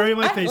have to bury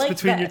my face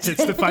between your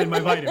tits to find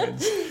my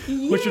vitamins,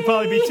 which would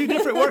probably be 2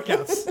 different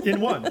workouts in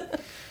one.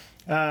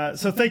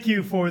 So thank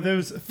you for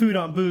those food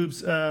on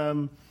boobs.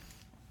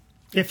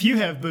 If you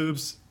have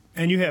boobs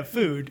and you have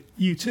food,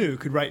 you too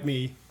could write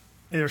me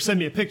or send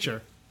me a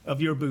picture of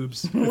your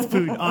boobs with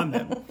food on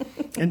them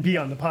and be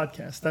on the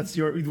podcast.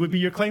 It would be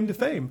your claim to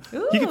fame.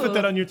 Ooh. You can put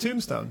that on your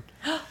tombstone.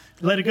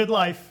 Led a good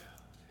life.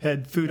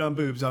 Had food on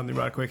boobs on the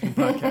Erotic Awakening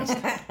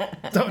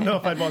podcast. Don't know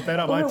if I'd want that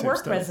on my tombstone. Or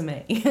work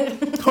resume.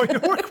 Or your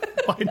work?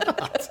 Why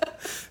not?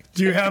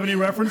 Do you have any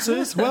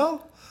references?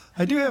 Well,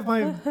 I do have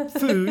my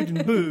food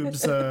and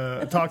boobs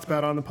talked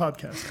about on the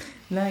podcast.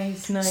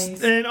 Nice.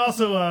 And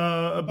also,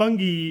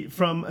 Bungie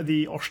from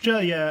the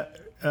Australia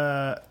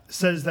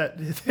says that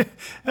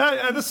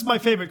this is my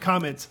favorite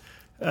comment.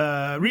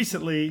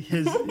 Recently,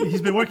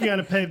 he's been working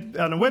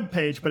on a web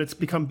page, but it's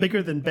become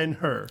bigger than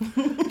Ben-Hur.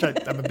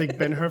 I'm a big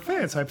Ben-Hur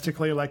fan, so I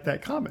particularly like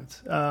that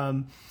comment.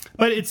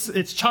 But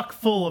it's chock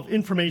full of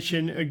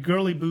information,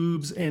 girly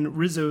boobs, and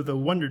Rizzo the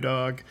Wonder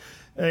Dog.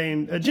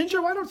 And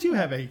Ginger, why don't you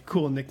have a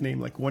cool nickname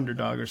like Wonder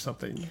Dog or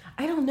something?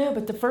 I don't know,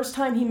 but the first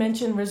time he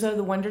mentioned Rizzo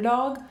the Wonder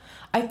Dog,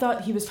 I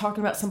thought he was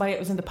talking about somebody that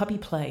was into puppy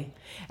play.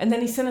 And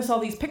then he sent us all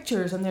these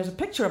pictures, and there's a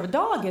picture of a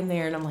dog in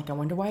there. And I'm like, I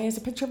wonder why he has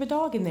a picture of a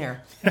dog in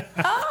there.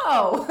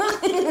 Oh!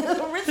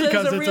 Rizzo's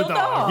because a real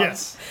dog.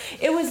 Yes.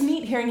 It was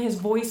neat hearing his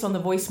voice on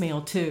the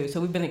voicemail, too. So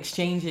we've been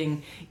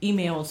exchanging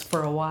emails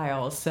for a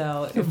while.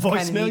 So it was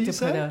kind of neat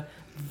to put a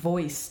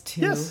voice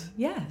to.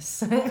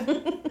 Yes.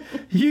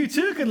 You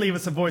too could leave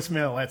us a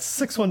voicemail at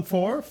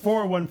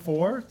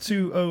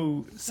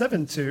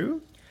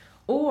 614-414-2072.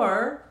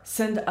 Or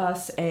send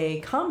us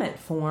a comment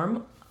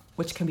form,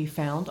 which can be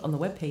found on the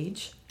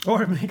webpage.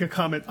 Or make a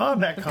comment on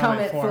that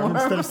comment form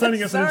instead of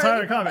sending us an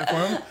entire comment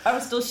form. I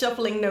was still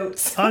shuffling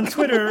notes. On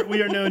Twitter,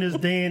 we are known as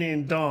Dan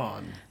and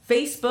Dawn.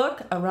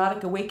 Facebook,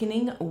 Erotic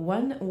Awakening,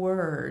 one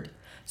word.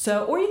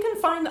 So, or you can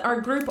find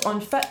our group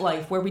on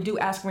FetLife, where we do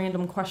ask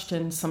random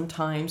questions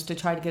sometimes to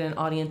try to get an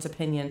audience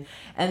opinion.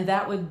 And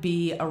that would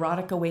be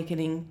Erotic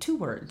Awakening, 2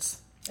 words.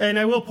 And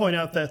I will point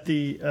out that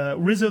the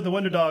Rizzo the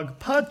Wonder Dog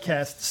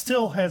podcast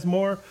still has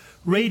more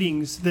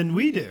ratings than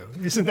we do.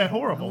 Isn't that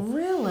horrible?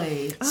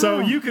 Really? So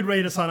you could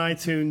rate us on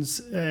iTunes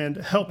and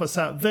help us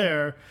out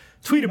there.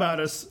 Tweet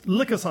about us,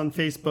 lick us on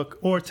Facebook,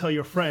 or tell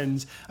your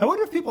friends. I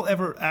wonder if people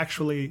ever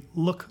actually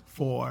look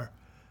for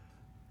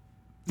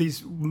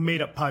these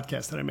made-up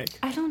podcasts that I make.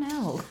 I don't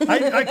know.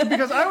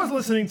 Because I was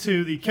listening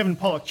to the Kevin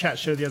Pollak chat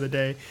show the other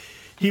day.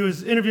 He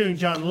was interviewing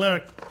John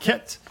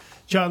Larroquette.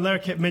 John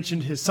Larroquette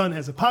mentioned his son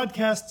has a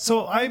podcast,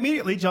 so I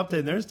immediately jumped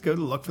in there to go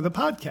to look for the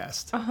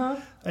podcast. Uh-huh.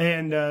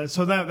 And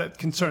so now that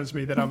concerns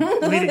me that I'm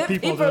leading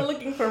people are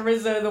looking for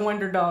Rizzo the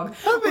Wonder Dog.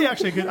 That would be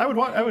actually good.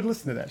 I would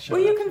listen to that show.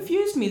 Well, you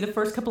confused me the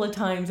first couple of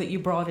times that you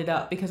brought it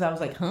up because I was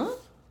like, huh?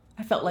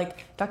 I felt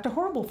like Dr.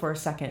 Horrible for a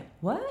second.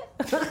 What?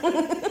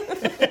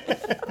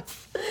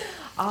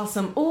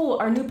 Awesome. Oh,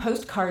 our new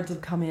postcards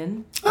have come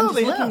in. I'm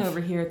just looking over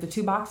here at the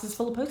 2 boxes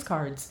full of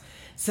postcards.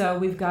 So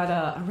we've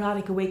got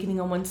Erotic Awakening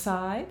on one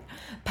side,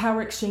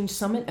 Power Exchange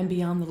Summit, and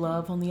Beyond the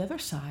Love on the other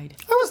side.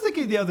 I was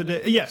thinking the other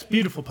day, yes,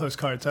 beautiful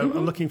postcards.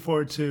 I'm looking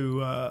forward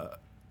to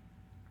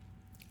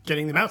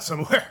getting them out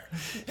somewhere.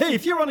 Hey,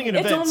 if you're running an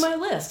event... It's on my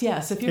list,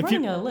 yes. If you're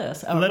running a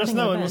list. Let us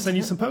know and we'll send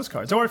you some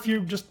postcards. Or if you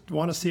just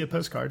want to see a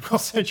postcard, we'll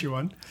send you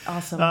one.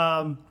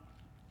 Awesome.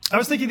 I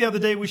was thinking the other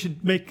day we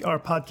should make our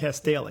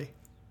podcast daily.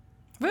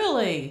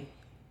 Really?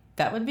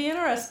 That would be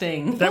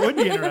interesting. That would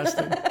be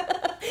interesting.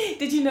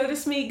 Did you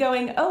notice me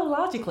going,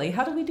 logically,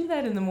 how do we do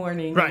that in the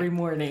morning, right. every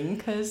morning?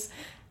 Because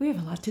we have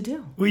a lot to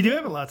do. We do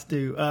have a lot to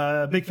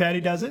do. Big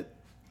Fatty does it.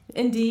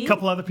 Indeed. A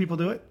couple other people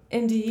do it.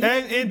 Indeed.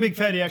 And Big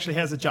Fatty actually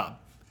has a job.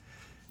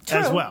 True.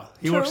 As well.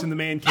 He works in the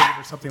man cave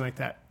or something like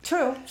that.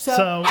 True.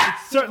 So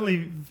it's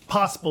certainly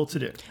possible to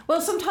do. Well,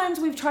 sometimes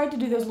we've tried to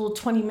do those little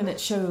 20-minute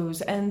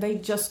shows, and they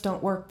just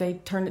don't work.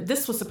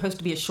 This was supposed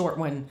to be a short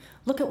one.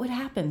 Look at what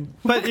happened.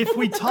 But if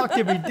we talked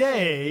every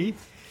day,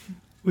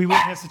 we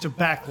wouldn't have such a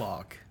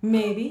backlog.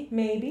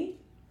 Maybe.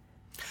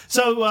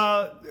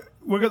 So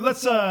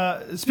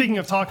speaking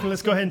of talking,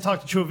 let's go ahead and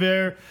talk to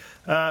Trouvert,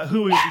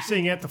 who we will be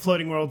seeing at the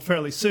Floating World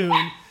fairly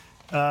soon.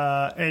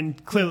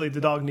 And clearly the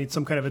dog needs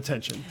some kind of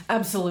attention.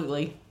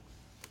 Absolutely.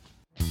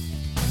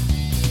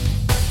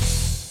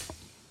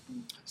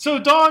 So,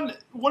 Dawn,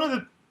 one of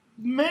the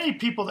many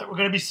people that we're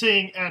going to be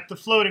seeing at the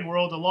Floating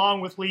World,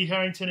 along with Lee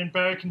Harrington and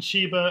Barrick and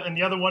Sheba and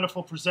the other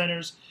wonderful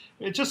presenters,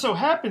 it just so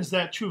happens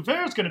that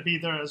Trouvert is going to be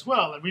there as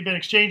well. And we've been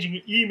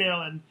exchanging email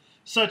and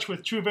such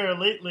with Trouvert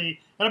lately,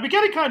 and I've been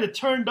getting kind of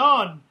turned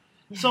on.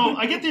 So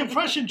I get the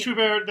impression,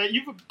 Trouvert, that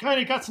you've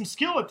kind of got some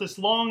skill at this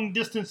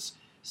long-distance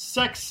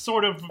sex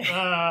sort of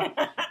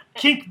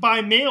kink by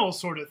mail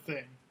sort of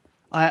thing.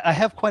 I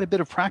have quite a bit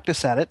of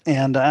practice at it,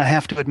 and I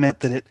have to admit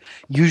that it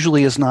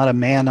usually is not a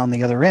man on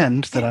the other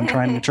end that I'm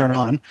trying to turn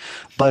on.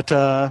 But,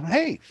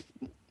 hey,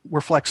 we're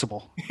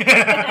flexible.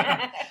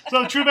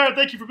 So, Trouvert,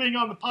 thank you for being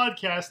on the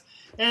podcast.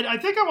 And I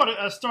think I want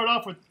to start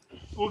off with,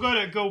 we're going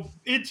to go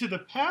into the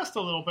past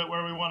a little bit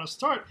where we want to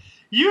start.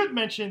 You had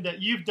mentioned that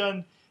you've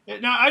done,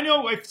 now I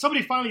know if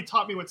somebody finally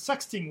taught me what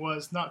sexting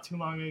was not too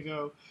long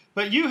ago,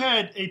 but you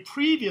had a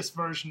previous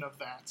version of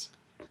that.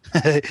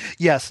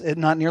 Yes,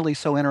 not nearly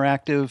so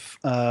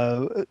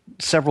interactive.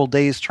 Several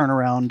days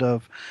turnaround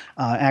of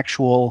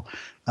actual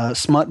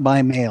smut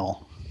by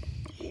mail.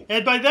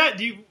 And by that,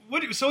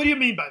 what do you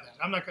mean by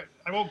that?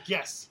 I won't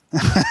guess.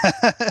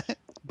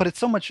 But it's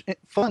so much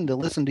fun to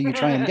listen to you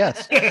try and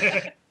guess,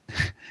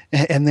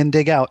 and then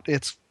dig out.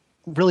 It's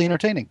really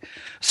entertaining.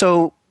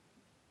 So.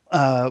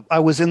 I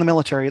was in the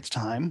military at the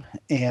time,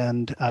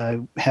 and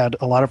I had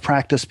a lot of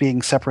practice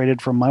being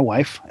separated from my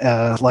wife,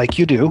 like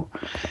you do.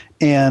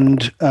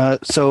 And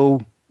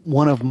so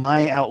one of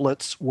my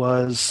outlets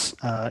was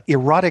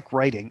erotic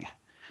writing.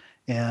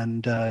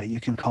 And you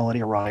can call it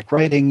erotic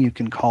writing, you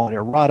can call it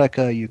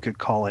erotica, you could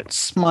call it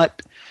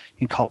smut, you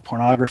can call it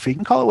pornography, you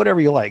can call it whatever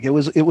you like. It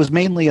was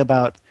mainly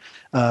about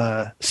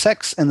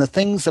sex and the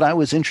things that I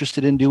was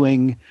interested in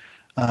doing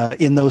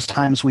in those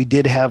times we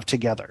did have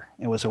together.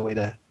 It was a way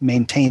to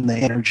maintain the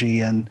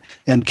energy and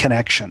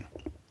connection.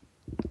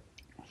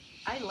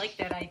 I like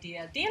that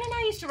idea. Dan and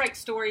I used to write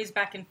stories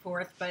back and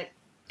forth, but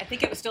I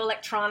think it was still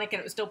electronic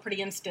and it was still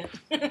pretty instant.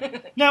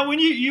 Now, when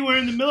you were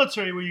in the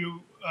military, were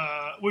you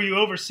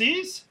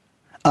overseas?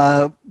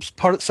 Some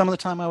of the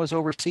time I was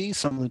overseas,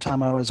 some of the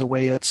time I was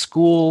away at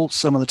school,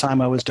 some of the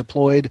time I was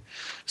deployed.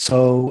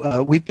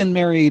 So we've been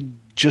married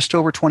just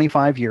over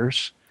 25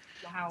 years.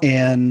 Wow.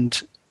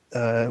 And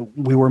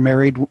we were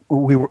married.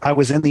 I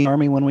was in the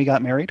Army when we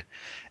got married,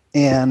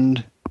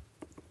 and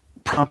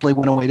promptly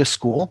went away to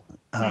school.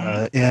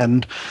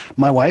 And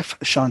my wife,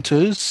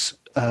 Chanteuse,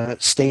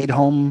 stayed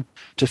home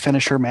to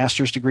finish her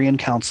master's degree in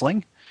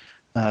counseling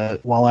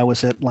while I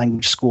was at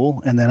language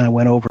school, and then I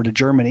went over to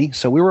Germany.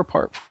 So we were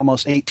apart for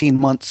almost 18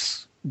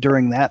 months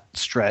during that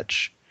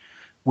stretch,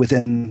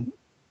 within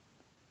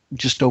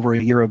just over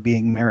a year of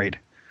being married.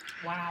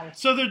 Wow.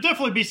 So there'd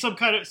definitely be some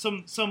kind of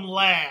some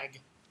lag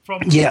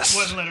from yes.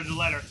 one letter to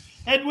letter.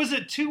 And was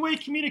it two-way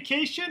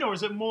communication, or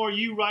was it more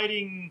you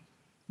writing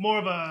more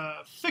of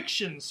a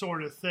fiction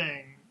sort of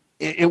thing?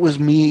 It was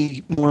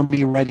me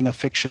writing a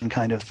fiction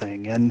kind of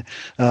thing. And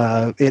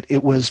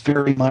it was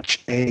very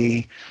much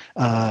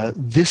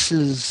this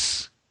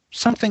is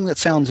something that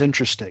sounds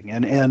interesting.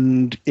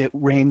 And it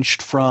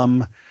ranged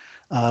from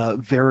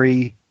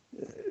very,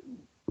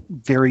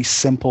 very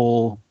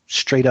simple,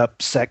 straight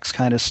up sex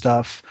kind of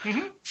stuff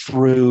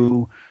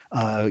through...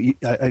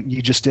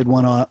 you just did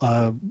one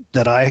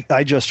that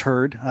I just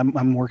heard.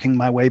 I'm working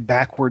my way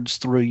backwards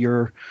through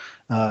your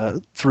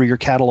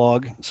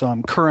catalog, so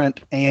I'm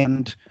current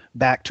and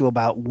back to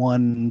about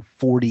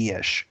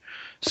 140-ish.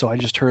 So I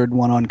just heard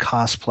one on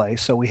cosplay.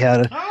 So we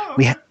had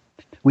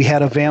we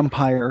had a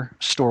vampire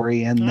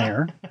story in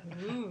there,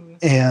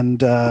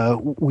 and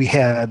we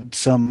had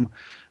some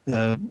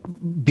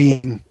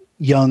being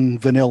young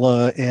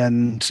vanilla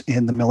and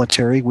in the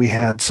military. We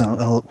had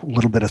a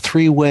little bit of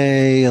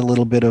three-way, a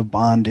little bit of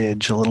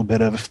bondage, a little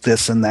bit of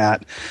this and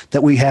that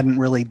we hadn't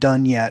really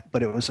done yet,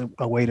 but it was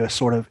a way to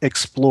sort of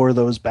explore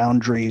those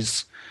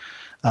boundaries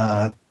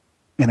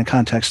in a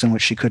context in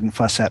which she couldn't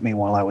fuss at me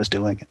while I was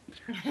doing it.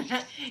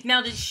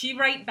 Now, did she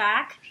write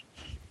back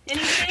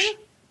anything?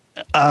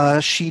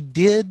 She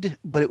did,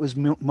 but it was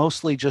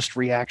mostly just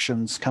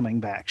reactions coming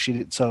back. She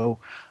did, so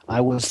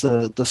I was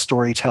the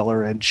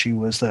storyteller, and she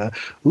was the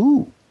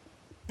ooh.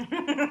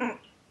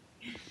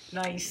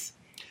 Nice.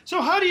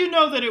 So how do you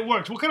know that it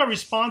worked? What kind of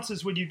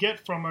responses would you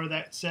get from her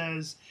that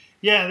says,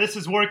 yeah, this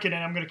is working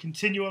and I'm going to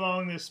continue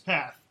along this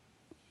path?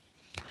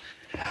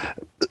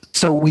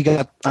 So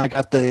I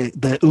got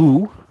the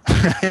ooh,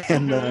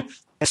 and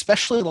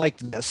especially like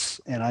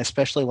this, and I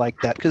especially like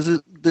that because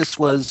this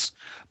was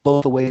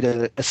both a way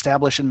to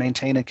establish and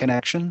maintain a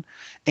connection,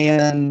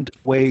 and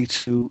way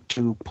to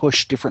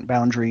push different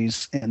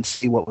boundaries and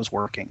see what was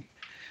working.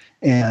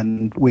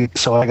 And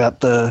so I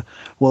got I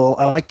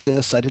like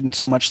this. I didn't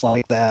so much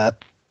like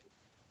that.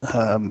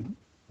 A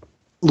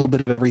little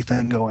bit of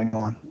everything going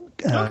on,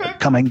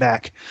 coming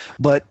back,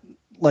 but.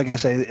 Like I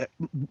say,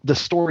 the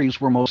stories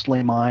were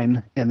mostly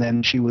mine, and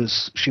then she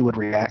would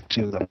react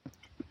to them.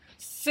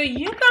 So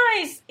you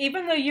guys,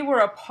 even though you were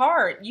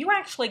apart, you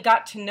actually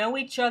got to know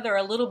each other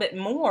a little bit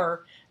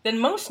more than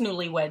most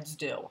newlyweds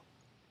do.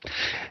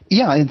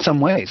 Yeah, in some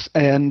ways.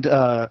 And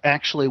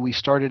actually, we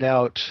started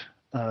out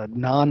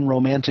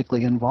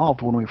non-romantically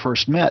involved when we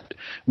first met,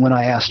 when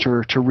I asked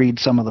her to read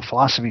some of the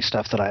philosophy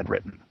stuff that I had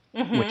written,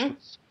 which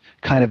was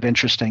kind of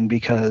interesting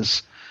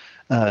because...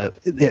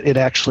 it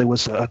actually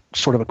was a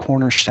sort of a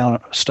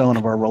cornerstone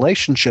of our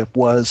relationship.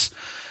 Was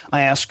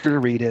I asked her to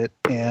read it,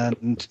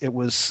 and it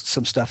was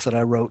some stuff that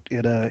I wrote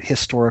in a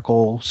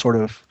historical sort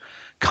of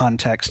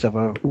context of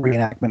a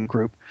reenactment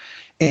group,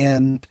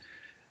 and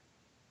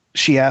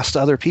she asked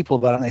other people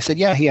about it, and they said,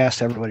 "Yeah, he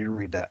asked everybody to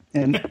read that,"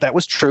 and that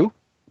was true.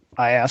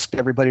 I asked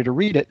everybody to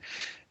read it,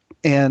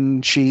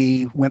 and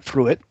she went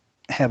through it,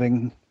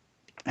 having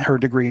her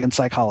degree in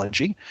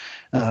psychology,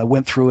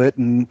 went through it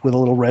and with a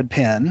little red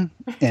pen,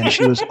 and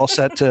she was all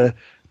set to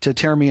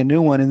tear me a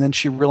new one. And then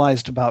she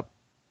realized about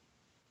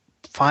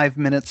 5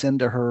 minutes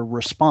into her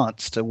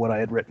response to what I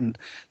had written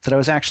that I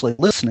was actually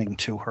listening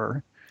to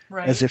her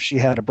as if she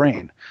had a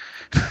brain.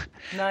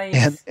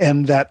 Nice.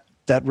 And that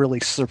really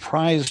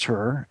surprised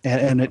her,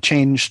 and it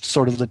changed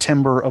sort of the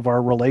timbre of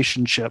our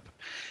relationship.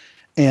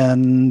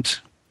 And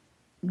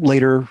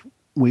later,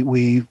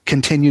 we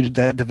continued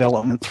that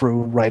development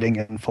through writing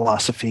and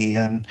philosophy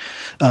and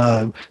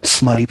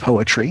smutty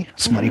poetry.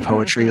 Smutty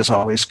poetry is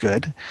always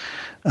good.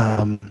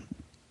 All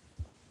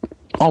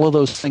of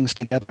those things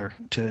together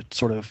to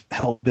sort of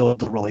help build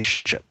the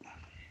relationship.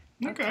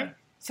 Okay.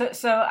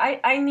 So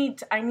I need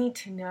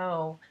to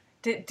know.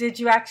 Did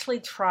you actually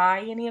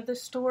try any of the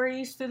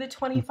stories through the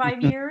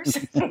 25 years?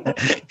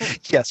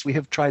 Yes, we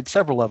have tried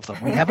several of them.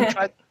 We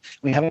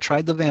haven't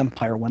tried the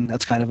vampire one.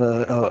 That's kind of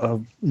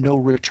a no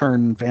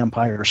return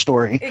vampire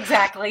story.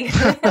 Exactly.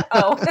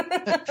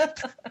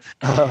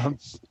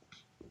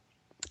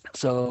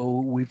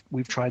 So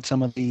we've tried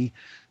some of the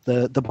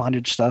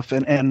bondage stuff,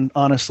 and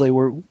honestly,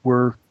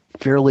 we're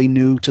fairly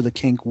new to the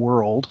kink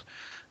world.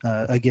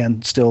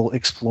 Again, still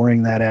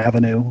exploring that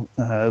avenue,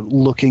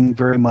 looking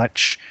very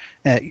much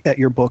at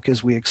your book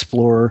as we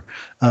explore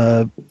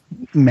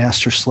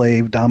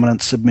master-slave,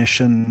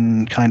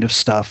 dominant-submission kind of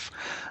stuff.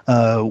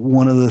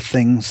 One of the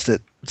things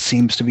that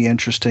seems to be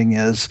interesting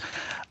is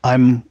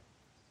I'm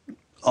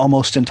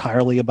almost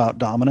entirely about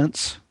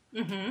dominance,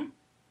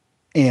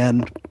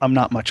 and I'm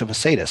not much of a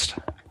sadist.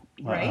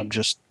 Right. I'm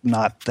just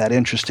not that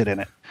interested in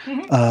it.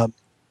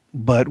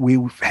 But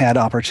we've had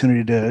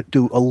opportunity to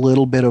do a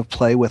little bit of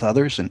play with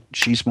others, and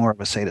she's more of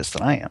a sadist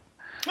than I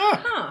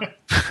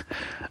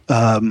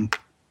am.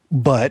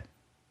 But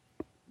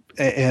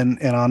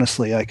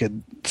honestly, I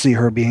could see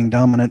her being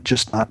dominant,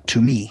 just not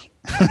to me.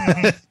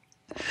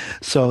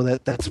 So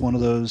that's one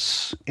of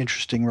those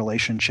interesting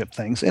relationship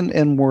things,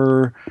 and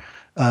we're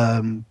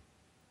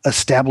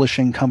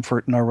establishing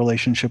comfort in our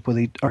relationship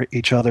with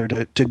each other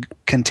to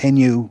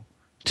continue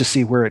to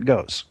see where it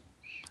goes.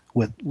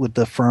 With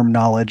the firm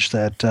knowledge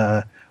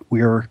that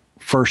we're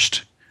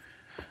first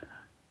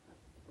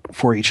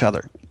for each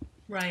other.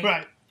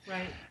 Right.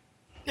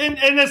 And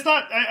that's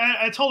not.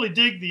 I totally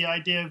dig the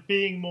idea of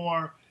being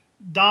more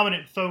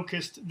dominant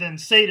focused than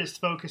sadist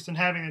focused and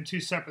having them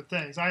two separate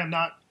things. I am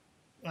not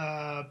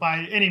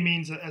by any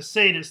means a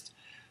sadist.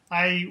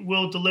 I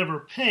will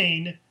deliver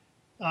pain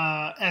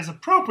as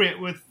appropriate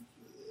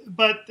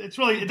but it's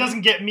really, it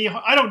doesn't get me.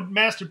 I don't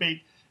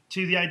masturbate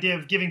to the idea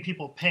of giving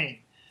people pain.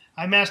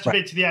 I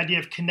masturbate to the idea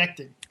of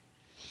connecting.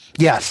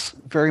 Yes,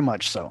 very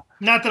much so.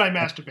 Not that I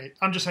masturbate.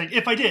 I'm just saying,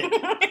 if I did.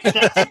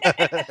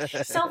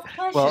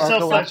 Self-pleasure. Well,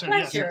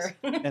 Self-pleasure.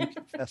 And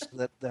confess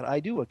that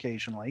I do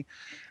occasionally.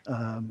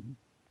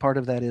 Part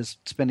of that is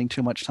spending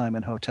too much time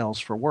in hotels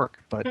for work,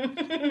 but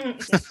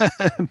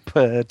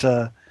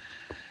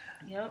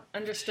Yep,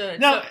 understood.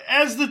 Now,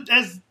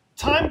 as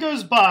time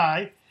goes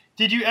by,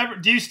 do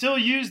you still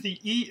use the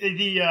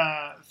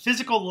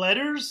physical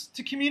letters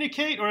to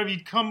communicate, or have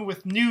you come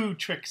with new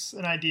tricks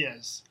and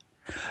ideas?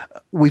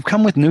 We've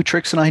come with new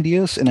tricks and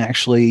ideas, and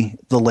actually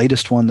the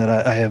latest one that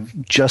I have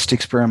just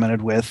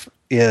experimented with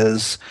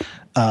is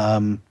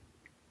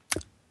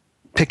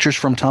pictures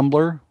from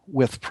Tumblr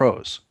with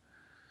prose.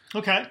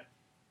 Okay.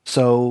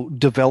 So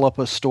develop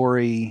a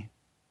story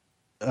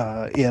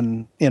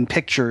in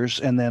pictures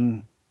and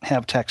then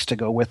have text to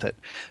go with it.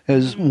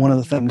 Because one of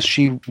the things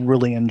she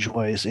really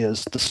enjoys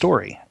is the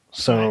story.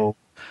 So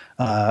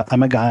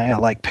I'm a guy, I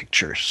like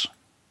pictures.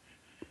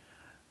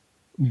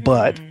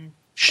 but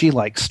she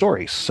likes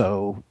stories.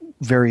 So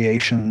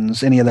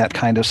variations, any of that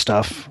kind of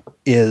stuff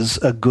is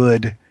a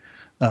good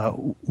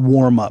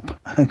warm-up,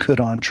 a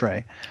good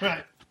entree.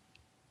 Right.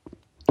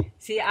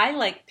 See, I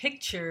like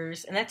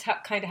pictures, and that's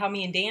kind of how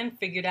me and Dan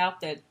figured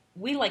out that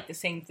we like the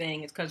same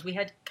thing. It's because we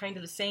had kind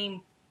of the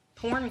same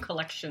porn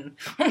collection.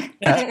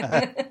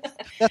 I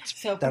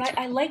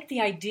like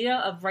the idea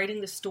of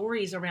writing the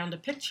stories around a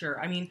picture.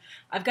 I mean,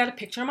 I've got a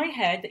picture in my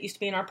head that used to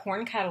be in our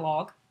porn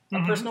catalog,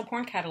 our personal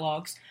porn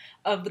catalogs,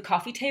 of the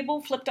coffee table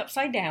flipped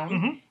upside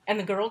down and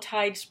the girl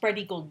tied spread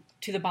eagle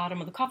to the bottom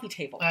of the coffee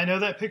table. I know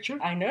that picture.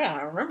 I know.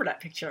 I remember that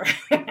picture.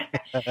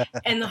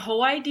 And the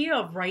whole idea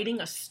of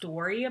writing a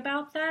story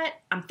about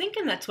that, I'm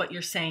thinking that's what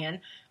you're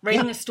saying.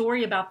 Writing a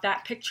story about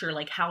that picture,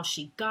 like how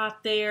she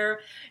got there,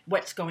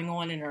 what's going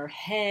on in her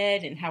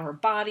head, and how her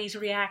body's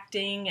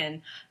reacting,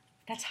 and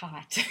that's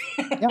hot.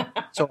 Yeah.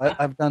 So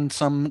I've done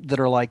some that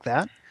are like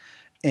that,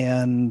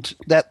 and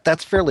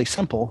that's fairly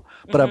simple.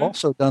 But I've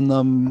also done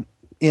them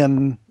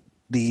in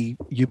the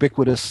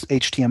ubiquitous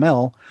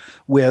HTML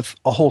with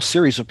a whole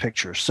series of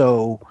pictures.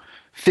 So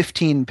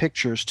 15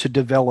 pictures to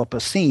develop a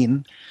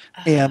scene,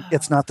 and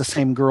it's not the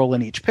same girl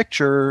in each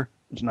picture.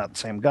 It's not the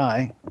same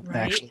guy. Right.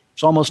 Actually,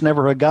 it's almost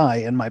never a guy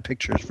in my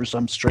pictures for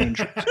some strange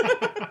reason.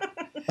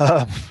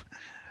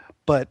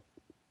 But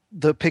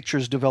the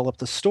pictures develop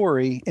the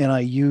story, and I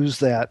use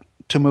that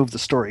to move the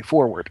story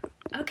forward.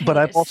 Okay, but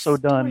I've also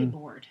done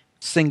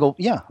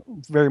storyboard.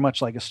 very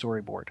much like a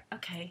storyboard.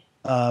 Okay.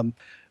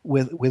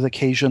 With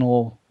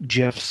occasional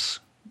GIFs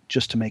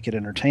just to make it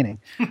entertaining.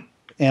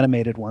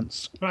 Animated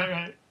ones.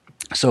 Right.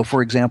 So,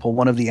 for example,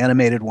 one of the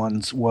animated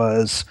ones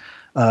was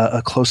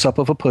a close-up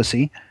of a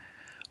pussy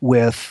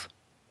with...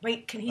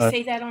 Wait, can he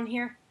say that on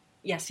here?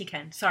 Yes, he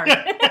can. Sorry.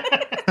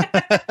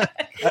 I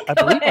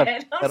believe I've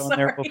had that on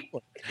there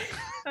before.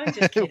 I'm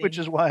just kidding. Which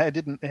is why I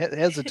didn't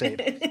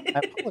hesitate.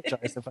 I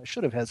apologize if I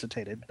should have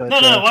hesitated.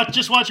 But,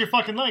 just watch your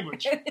fucking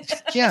language.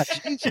 Yeah,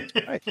 Jesus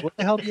Christ. What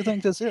the hell do you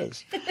think this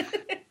is?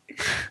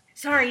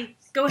 Sorry,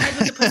 go ahead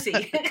with the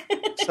pussy.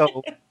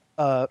 So,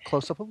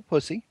 close-up of a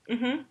pussy.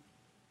 Mm-hmm.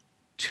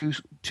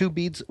 Two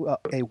beads,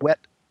 a wet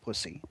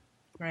pussy.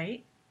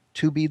 Right.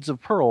 2 beads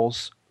of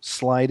pearls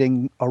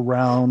sliding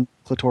around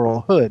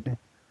clitoral hood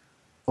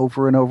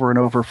over and over and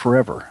over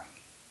forever.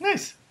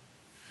 Nice.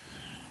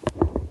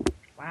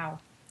 Wow.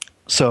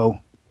 So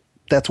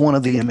that's one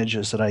of the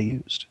images that I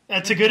used.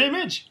 That's a good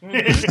image.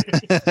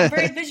 I'm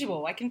very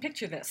visual. I can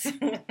picture this.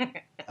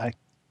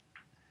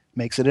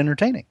 Makes it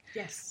entertaining.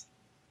 Yes.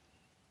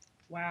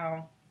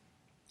 Wow.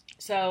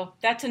 So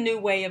that's a new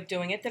way of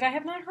doing it that I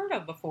have not heard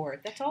of before.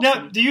 That's awesome.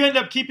 Now, do you end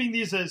up keeping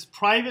these as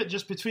private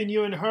just between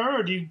you and her,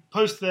 or do you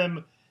post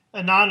them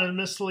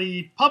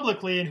anonymously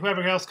publicly and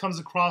whoever else comes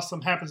across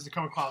them happens to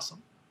come across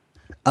them?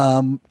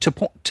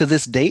 To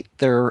this date,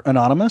 they're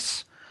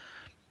anonymous.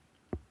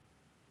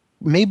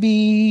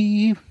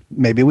 Maybe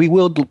we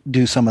will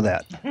do some of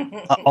that.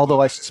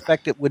 Although I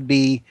suspect it would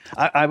be,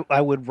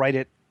 I would write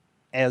it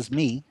as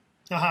me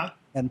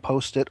and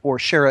post it or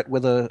share it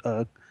with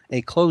a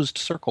closed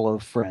circle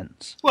of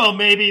friends. Well,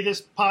 maybe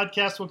this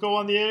podcast will go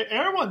on the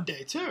air one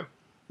day too.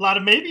 A lot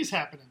of maybes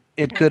happening.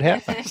 It could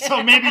happen.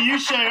 So maybe you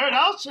share it,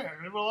 I'll share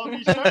it. We'll all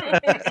be sharing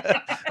it.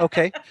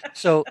 Okay.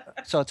 So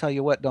I'll tell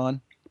you what,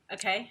 Dawn.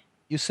 Okay.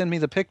 You send me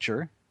the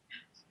picture.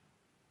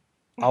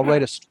 I'll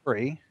write a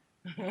story.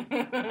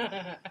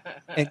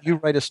 And you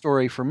write a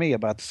story for me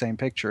about the same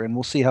picture, and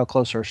we'll see how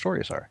close our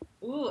stories are.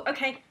 Ooh,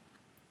 okay.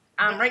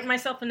 I'm writing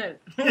myself a note.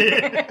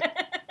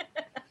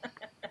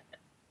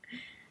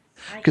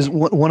 Because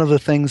one of the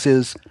things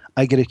is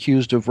I get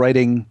accused of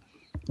writing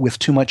with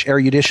too much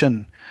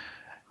erudition.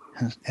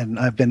 And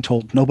I've been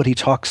told nobody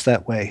talks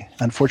that way.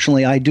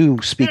 Unfortunately, I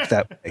do speak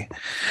that way.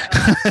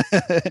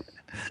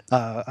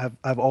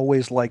 I've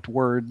always liked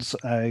words.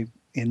 I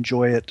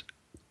enjoy it.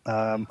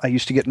 I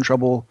used to get in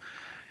trouble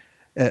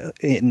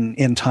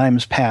in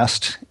times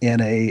past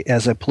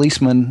as a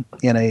policeman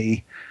in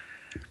a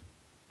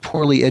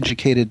poorly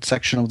educated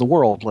section of the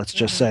world, let's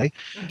just say,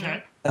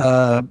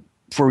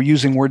 for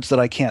using words that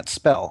I can't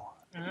spell,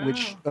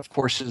 which of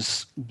course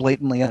is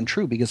blatantly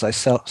untrue because I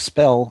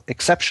spell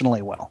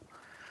exceptionally well.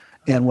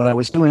 And what I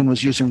was doing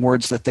was using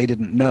words that they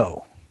didn't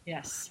know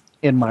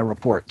in my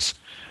reports,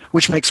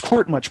 which makes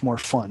court much more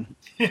fun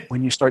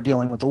when you start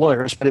dealing with the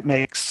lawyers, but it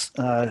makes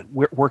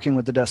working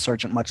with the desk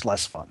sergeant much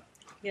less fun.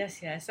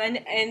 Yes.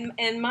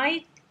 And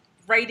my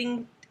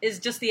writing is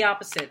just the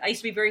opposite. I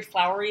used to be very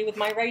flowery with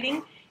my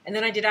writing, and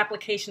then I did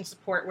application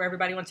support where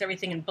everybody wants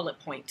everything in bullet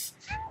points.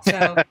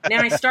 So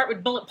now I start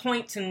with bullet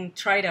points and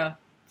try to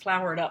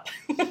flower it up.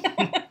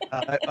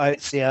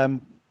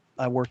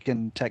 I work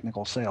in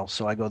technical sales,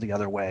 so I go the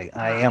other way.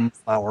 I am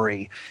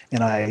flowery,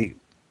 and I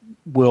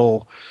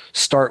will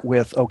start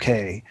with,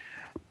 okay,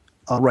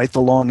 I'll write the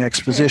long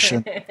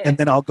exposition, and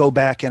then I'll go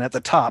back, and at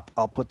the top,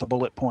 I'll put the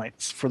bullet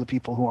points for the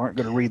people who aren't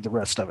going to read the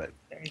rest of it.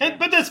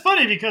 But that's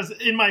funny, because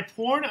in my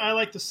porn, I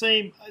like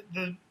the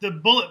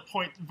bullet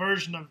point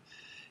version of...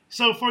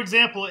 So, for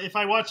example, if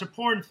I watch a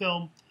porn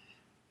film,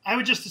 I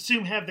would just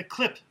assume have the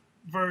clip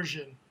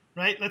version,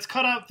 right? Let's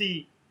cut out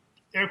the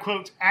air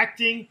quotes,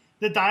 acting,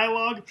 the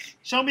dialogue.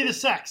 Show me the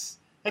sex.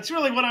 That's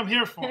really what I'm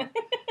here for.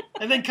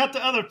 And then cut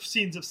to other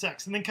scenes of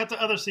sex, and then cut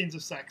to other scenes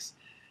of sex.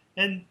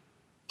 And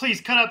please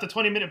cut out the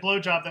 20-minute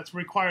blowjob that's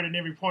required in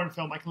every porn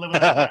film. I can live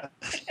without that.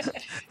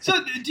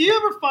 So do you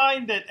ever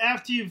find that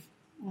after you've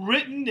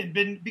written and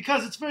been,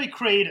 because it's very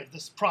creative,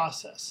 this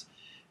process,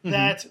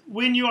 that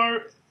when you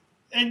are,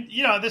 and,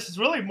 you know, this is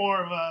really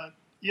more of a,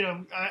 you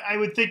know, I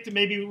would think that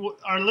maybe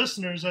our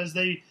listeners, as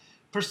they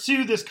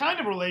pursue this kind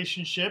of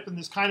relationship and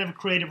this kind of a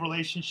creative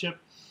relationship,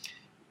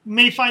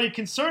 may find it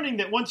concerning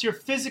that once you're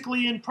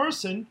physically in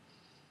person,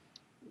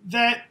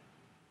 that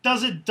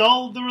does it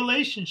dull the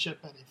relationship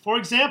any? For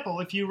example,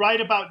 if you write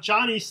about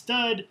Johnny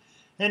Stud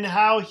and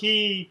how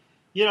he,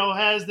 you know,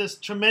 has this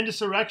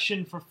tremendous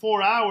erection for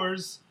 4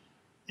 hours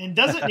and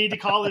doesn't need to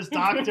call his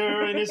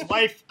doctor and his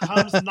wife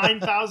comes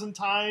 9,000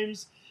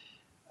 times.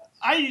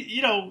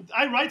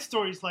 I write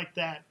stories like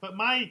that, but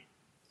my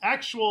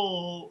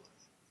actual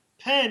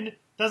pen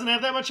doesn't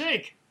have that much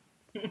ink.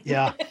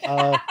 Yeah.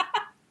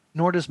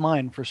 Nor does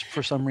mine.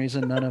 For some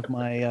reason, none of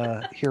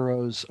my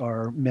heroes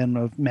are men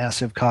of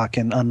massive cock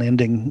and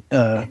unending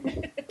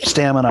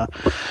stamina.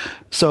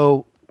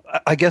 So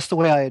I guess the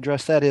way I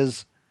address that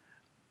is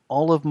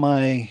all of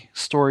my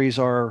stories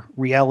are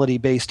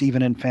reality-based,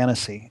 even in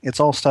fantasy. It's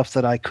all stuff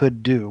that I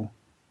could do,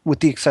 with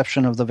the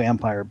exception of the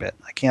vampire bit.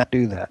 I can't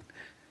do that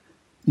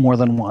more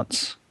than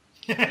once.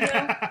 Well,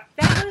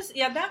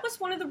 that was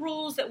one of the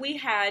rules that we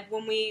had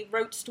when we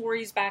wrote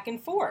stories back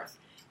and forth,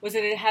 was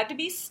that it had to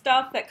be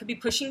stuff that could be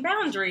pushing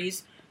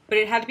boundaries, but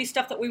it had to be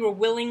stuff that we were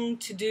willing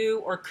to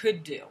do or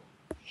could do.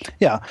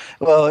 Yeah,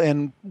 well,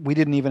 and we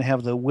didn't even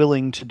have the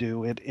willing to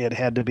do it. It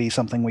had to be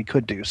something we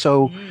could do.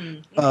 So,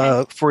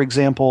 for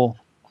example,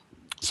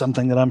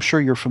 something that I'm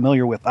sure you're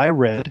familiar with, I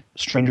read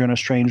Stranger in a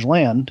Strange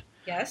Land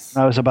Yes.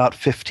 when I was about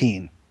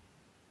 15.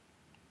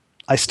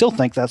 I still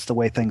think that's the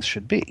way things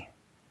should be.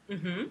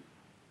 Mm-hmm.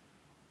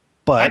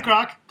 Hi, But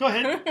Croc. Go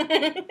ahead.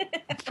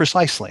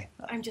 precisely.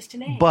 I'm just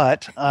an A.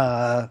 But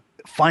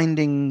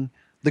finding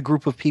the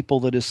group of people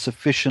that is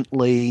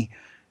sufficiently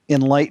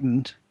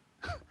enlightened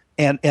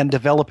and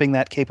developing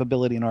that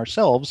capability in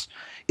ourselves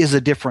is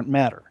a different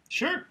matter.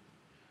 Sure.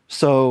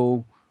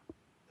 So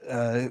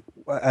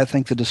I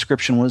think the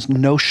description was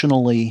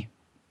notionally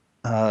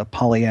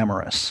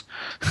polyamorous.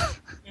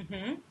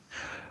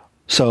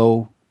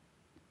 So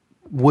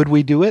would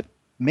we do it?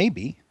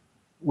 Maybe.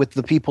 With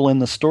the people in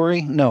the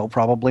story? No,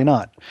 probably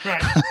not.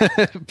 Right.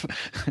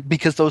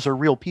 Because those are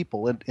real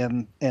people,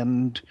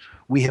 and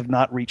we have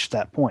not reached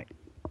that point.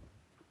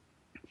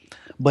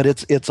 But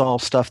it's all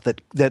stuff that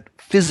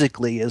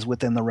physically is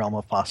within the realm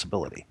of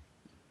possibility.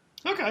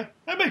 Okay,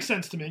 that makes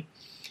sense to me.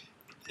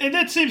 And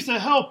that seems to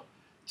help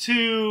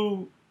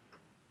to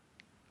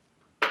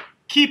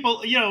keep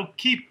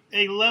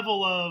a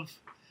level of,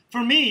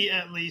 for me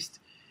at least,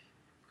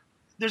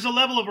 there's a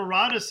level of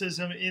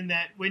eroticism in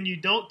that when you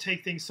don't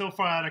take things so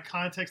far out of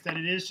context that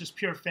it is just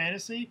pure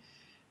fantasy,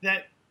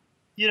 that,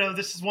 you know,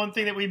 this is one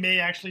thing that we may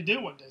actually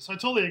do one day. So I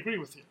totally agree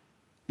with you.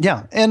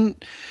 Yeah,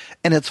 and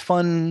it's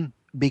fun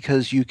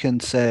because you can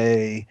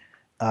say,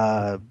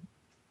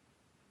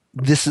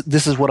 this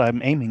is what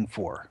I'm aiming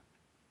for.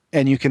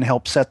 And you can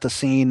help set the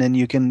scene, and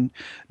you can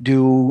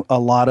do a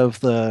lot of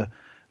the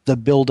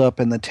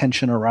build-up and the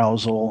tension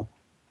arousal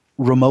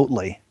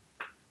remotely.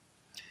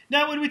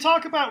 Now, when we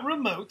talk about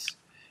remotes,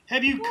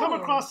 have you come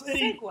across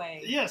any?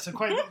 Segue. Yes,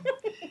 quite.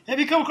 Have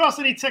you come across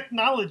any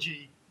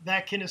technology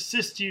that can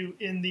assist you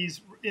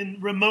in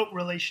remote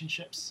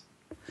relationships?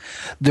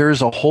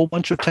 There's a whole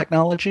bunch of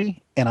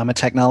technology, and I'm a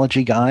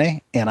technology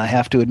guy, and I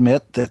have to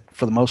admit that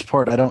for the most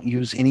part, I don't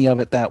use any of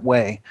it that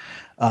way.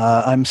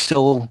 I'm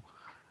still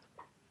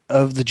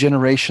of the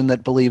generation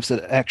that believes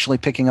that actually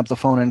picking up the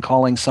phone and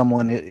calling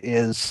someone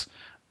is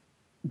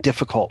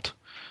difficult.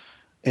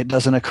 It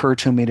doesn't occur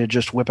to me to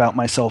just whip out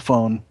my cell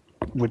phone,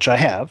 which I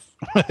have,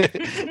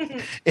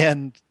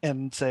 and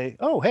say,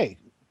 oh, hey,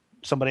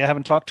 somebody I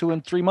haven't talked to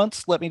in 3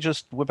 months, let me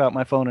just whip out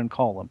my phone and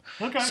call them.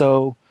 Okay.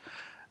 So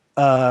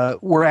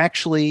we're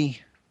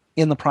actually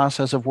in the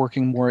process of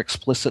working more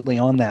explicitly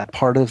on that.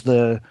 Part of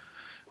the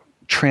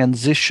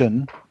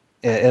transition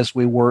as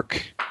we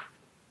work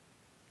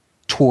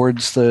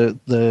towards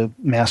the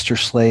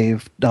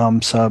master-slave,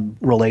 dom-sub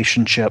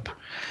relationship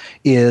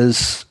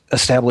is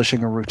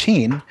establishing a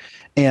routine.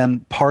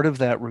 And part of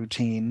that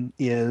routine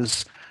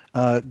is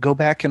go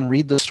back and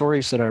read the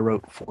stories that I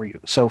wrote for you.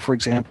 So, for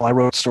example, I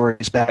wrote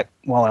stories back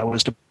while I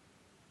was deployed.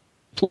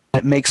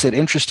 It makes it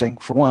interesting,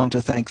 for one,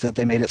 to think that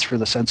they made it through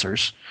the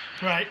censors.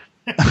 Right.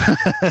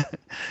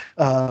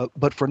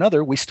 But for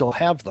another, we still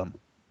have them.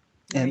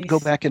 And Nice. go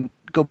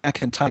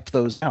back and type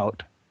those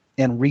out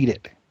and read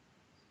it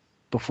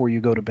before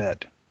you go to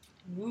bed.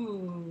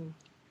 Ooh.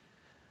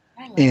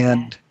 I like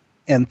that.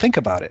 And think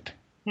about it.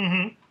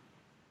 Mm-hmm.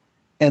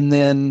 And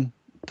then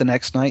the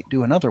next night,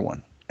 do another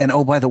one. And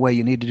oh, by the way,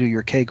 you need to do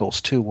your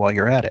Kegels too while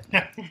you're at it,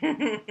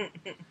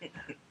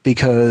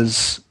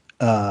 because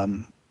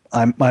I'm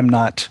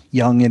not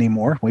young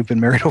anymore. We've been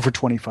married over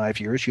 25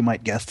 years. You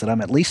might guess that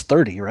I'm at least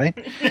 30, right?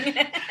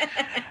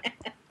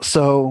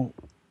 So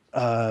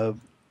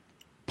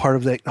part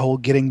of the whole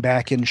getting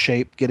back in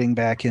shape, getting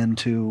back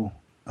into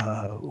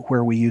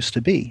where we used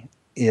to be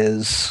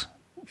is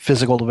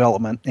physical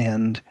development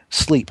and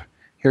sleep.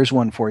 Here's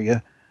one for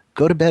you.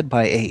 Go to bed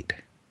by 8.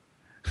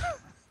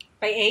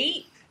 By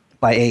 8?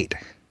 By 8.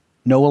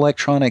 No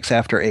electronics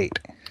after 8.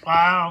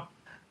 Wow.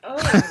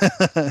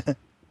 Oh.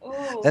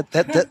 Oh.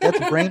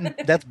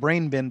 That's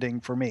brain bending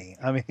for me.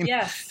 I mean,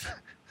 yes.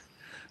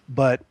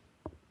 But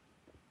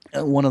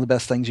one of the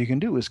best things you can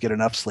do is get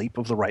enough sleep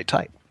of the right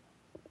type.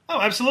 Oh,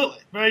 absolutely.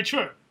 Very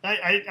true.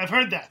 I've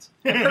heard that.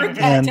 I've heard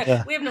that.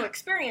 And, we have no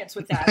experience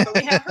with that, but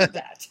we have heard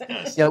that.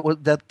 Yes. Yeah, well,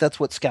 that's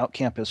what Scout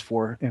Camp is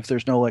for. If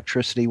there's no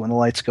electricity, when the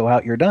lights go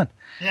out, you're done.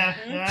 Yeah,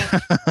 yeah.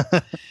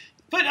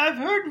 But I've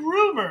heard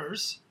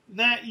rumors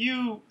that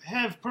you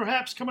have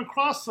perhaps come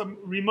across some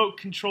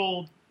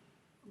remote-controlled,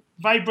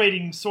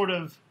 vibrating sort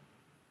of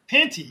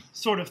panty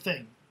sort of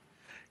thing.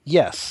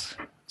 Yes.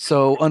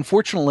 So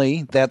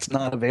unfortunately, that's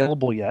not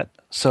available yet.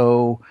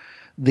 So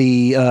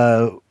the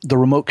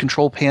remote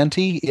control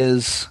panty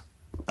is,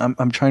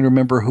 I'm trying to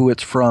remember who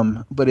it's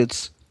from, but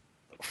it's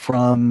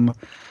from,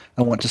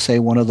 I want to say,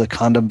 one of the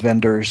condom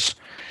vendors,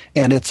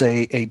 and it's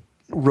a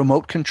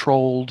remote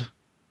controlled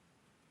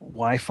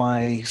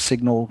Wi-Fi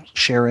signal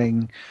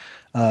sharing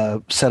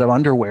set of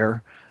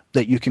underwear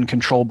that you can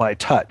control by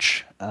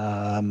touch.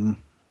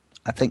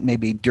 I think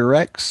maybe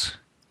Durex,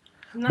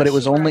 but it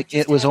was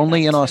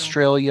only in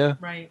Australia,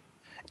 right?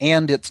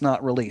 And it's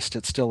not released;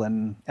 it's still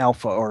in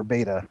alpha or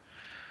beta.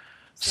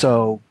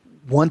 So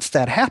once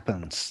that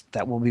happens,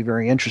 that will be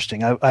very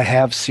interesting. I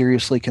have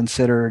seriously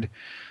considered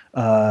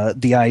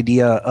the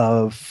idea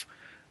of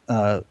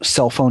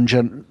cell phone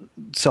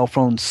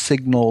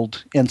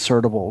signaled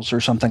insertables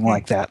or something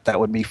like that. That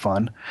would be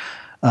fun.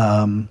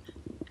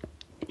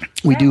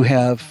 We do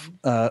have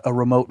a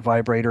remote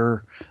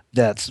vibrator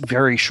that's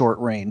very short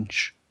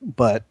range,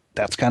 but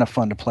that's kind of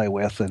fun to play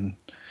with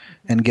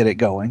and get it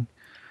going.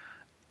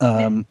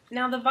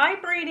 Now the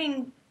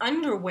vibrating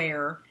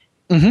underwear.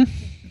 Mm-hmm.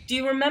 Do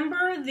you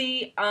remember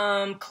the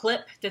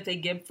clip that they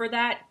give for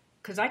that?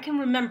 Because I can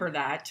remember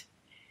that.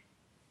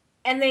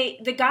 And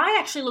the guy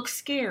actually looked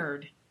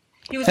scared.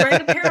 He was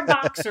wearing a pair of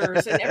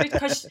boxers and everything.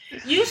 Because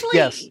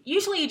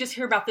usually you just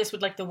hear about this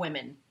with like the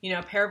women,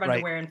 a pair of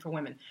underwear and for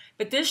women.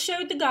 But this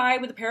showed the guy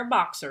with a pair of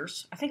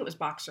boxers. I think it was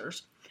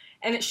boxers,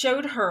 and it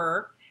showed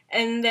her.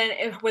 And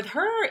then with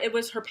her, it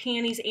was her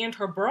panties and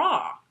her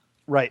bra.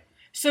 Right.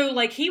 So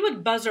like he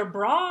would buzz her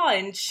bra,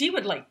 and she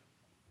would like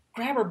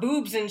grab her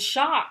boobs in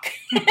shock.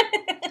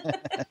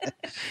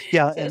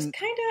 Yeah, so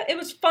it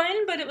was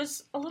fun, but it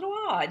was a little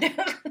odd.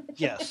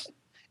 Yes.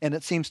 And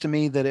it seems to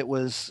me that it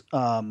was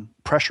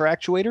pressure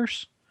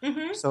actuators.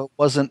 Mm-hmm. So it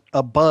wasn't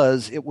a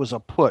buzz, it was a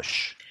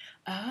push.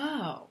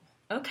 Oh,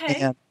 okay.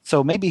 And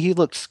so maybe he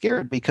looked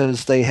scared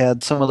because they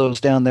had some of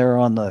those down there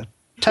on the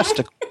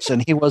testicles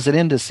and he wasn't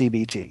into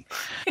CBT.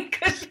 It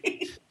could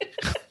be.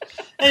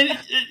 And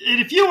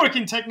if you work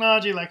in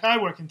technology like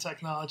I work in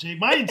technology,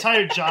 my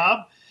entire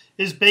job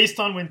is based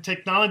on when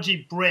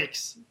technology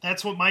breaks.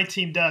 That's what my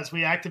team does.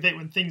 We activate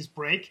when things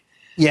break.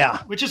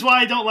 Yeah. Which is why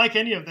I don't like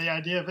any of the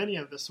idea of any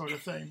of this sort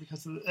of thing.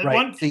 Because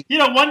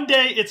one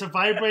day it's a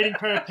vibrating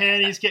pair of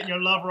panties getting your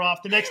lover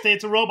off. The next day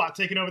it's a robot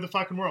taking over the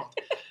fucking world.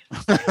 Or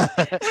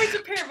it's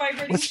a pair of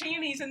vibrating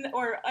panties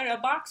or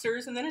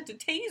boxers, and then it's a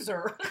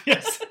taser.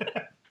 Yes.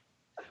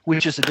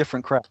 Which is a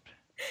different crowd.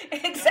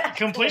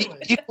 Exactly. Completely.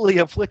 Equally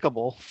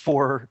applicable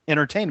for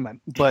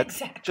entertainment, but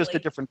exactly. Just a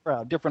different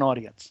crowd, different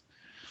audience.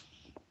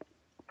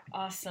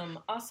 Awesome.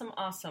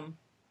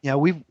 Yeah,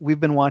 we've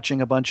been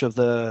watching a bunch of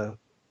the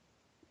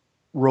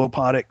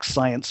robotic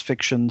science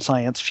fiction,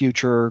 science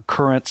future,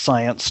 current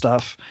science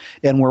stuff,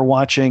 and we're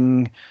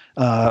watching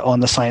on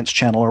the Science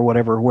Channel or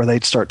whatever, where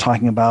they'd start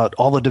talking about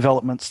all the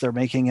developments they're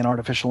making in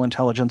artificial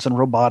intelligence and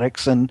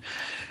robotics, and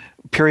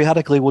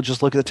periodically we'll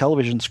just look at the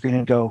television screen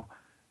and go,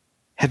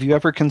 have you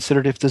ever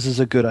considered if this is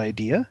a good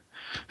idea?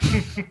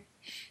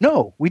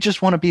 No, we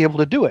just want to be able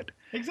to do it.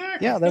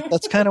 Exactly. Yeah,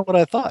 that's kind of what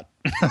I thought.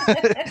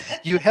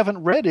 You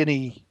haven't read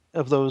any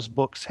of those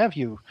books, have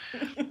you?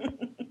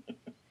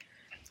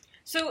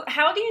 So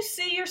how do you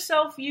see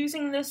yourself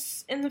using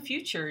this in the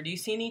future? Do you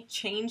see any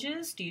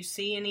changes? Do you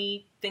see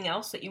anything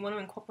else that you want to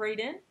incorporate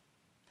in?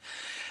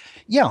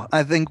 Yeah,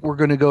 I think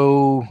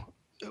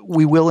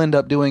we will end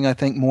up doing, I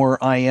think, more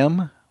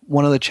IM.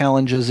 One of the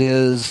challenges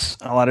is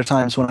a lot of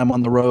times when I'm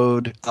on the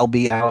road, I'll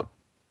be out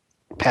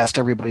past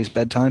everybody's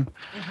bedtime.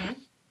 Mm-hmm.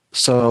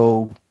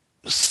 So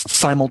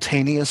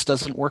simultaneous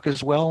doesn't work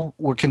as well.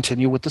 We'll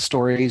continue with the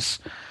stories.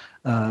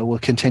 We'll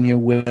continue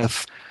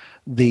with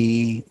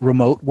the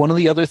remote. One of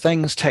the other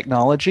things,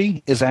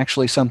 technology, is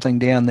actually something,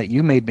 Dan, that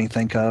you made me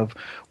think of,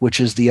 which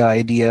is the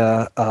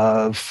idea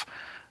of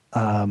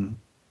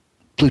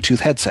Bluetooth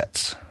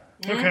headsets.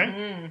 Okay.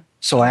 Mm-hmm.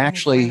 So I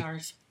actually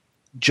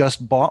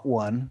just bought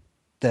one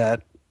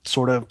that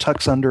sort of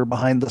tucks under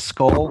behind the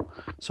skull,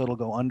 so it'll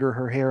go under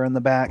her hair in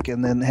the back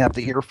and then have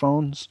the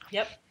earphones.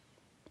 Yep.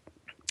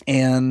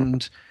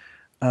 And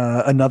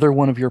another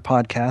one of your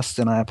podcasts,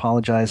 and I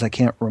apologize, I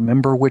can't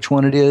remember which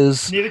one it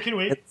is. Neither can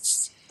we.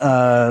 It's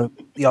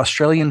the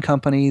Australian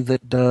company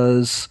that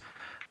does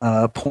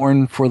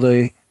porn for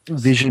the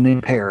vision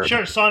impaired.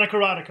 Sure, Sonic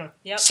Erotica.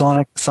 Yep.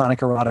 Sonic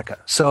Erotica.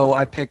 So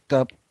I picked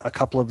up a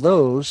couple of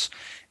those,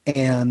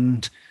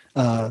 and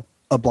a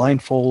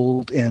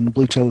blindfold and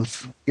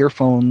Bluetooth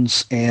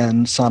earphones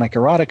and Sonic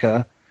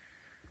Erotica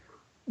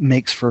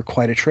makes for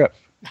quite a trip.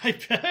 I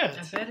bet.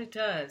 I bet it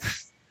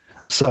does.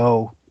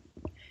 So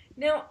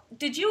Now,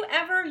 did you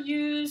ever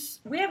use,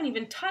 we haven't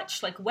even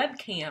touched like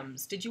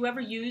webcams. Did you ever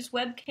use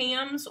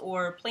webcams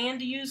or plan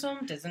to use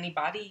them? Does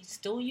anybody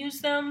still use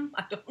them?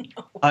 I don't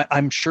know.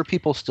 I'm sure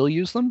people still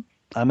use them.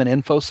 I'm an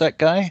InfoSec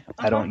guy.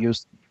 I don't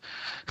use.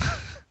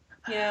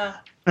 Yeah.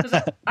 'Cause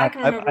I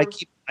can remember.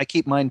 I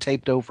keep mine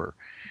taped over.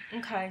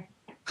 Okay.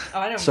 Oh,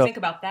 I don't even think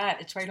about that.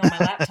 It's right on my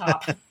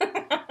laptop.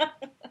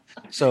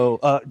 So,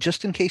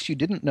 just in case you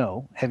didn't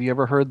know, have you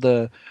ever heard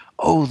the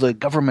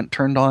government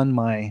turned on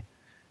my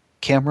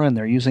camera and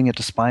they're using it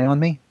to spy on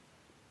me?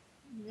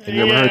 Have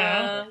you ever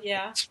heard?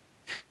 Yeah.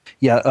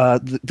 Yeah,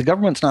 the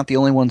government's not the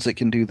only ones that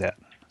can do that.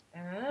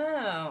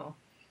 Oh.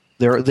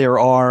 There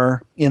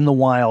are in the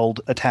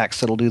wild attacks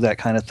that'll do that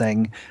kind of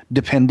thing,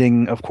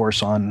 depending, of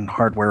course, on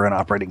hardware and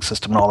operating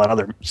system and all that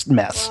other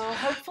mess. Well,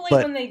 hopefully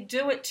when they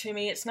do it to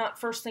me, it's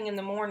not first thing in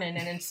the morning,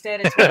 and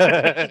instead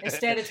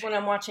it's when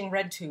I'm watching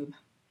RedTube.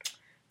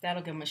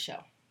 That'll give them a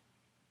show.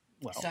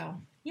 Well. So,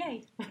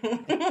 yay.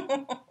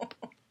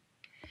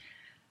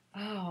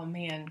 Oh,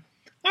 man.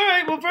 All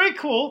right, well, very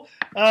cool.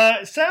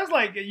 Sounds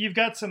like you've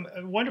got some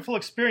wonderful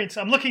experience.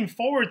 I'm looking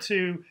forward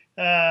to...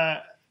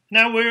 now,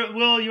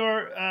 will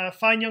your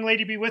fine young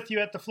lady be with you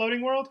at the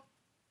Floating World?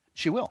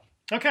 She will.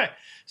 Okay,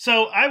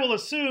 so I will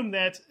assume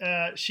that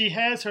she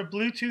has her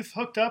Bluetooth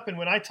hooked up, and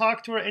when I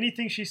talk to her,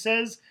 anything she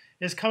says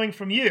is coming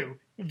from you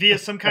via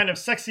some kind of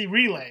sexy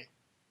relay.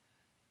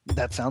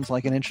 That sounds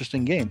like an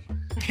interesting game.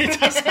 It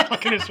does sound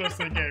like an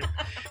interesting game.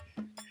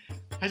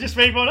 I just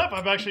made one up.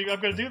 I'm going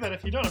to do that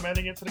if you don't. I'm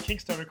adding it to the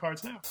Kickstarter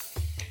cards now.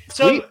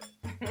 So,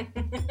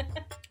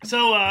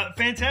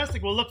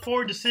 fantastic. We'll look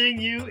forward to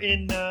seeing you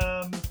in...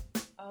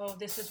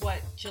 this is what,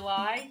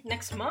 July?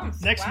 Next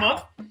month. Next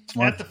month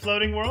at the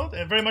Floating World.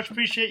 I very much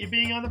appreciate you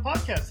being on the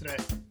podcast today.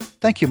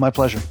 Thank you. My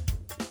pleasure.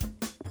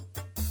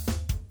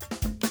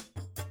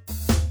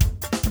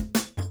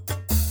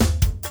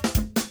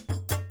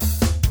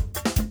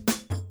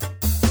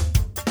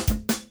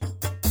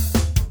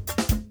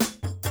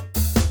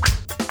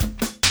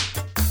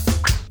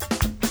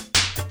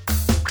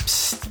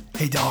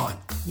 Hey, Dawn.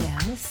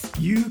 Yes?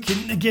 You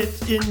can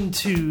get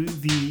into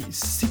the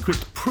secret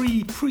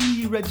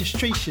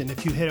pre-registration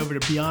if you head over to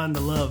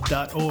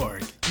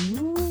beyondthelove.org.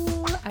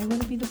 Ooh, I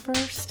want to be the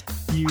first.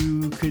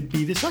 You could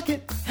be the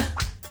second.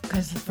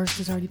 Because the first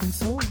has already been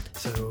sold.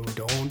 So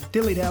don't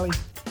dilly-dally.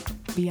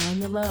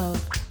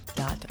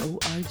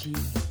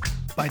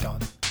 Beyondthelove.org. Bye, Dawn.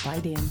 Bye,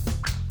 Dan.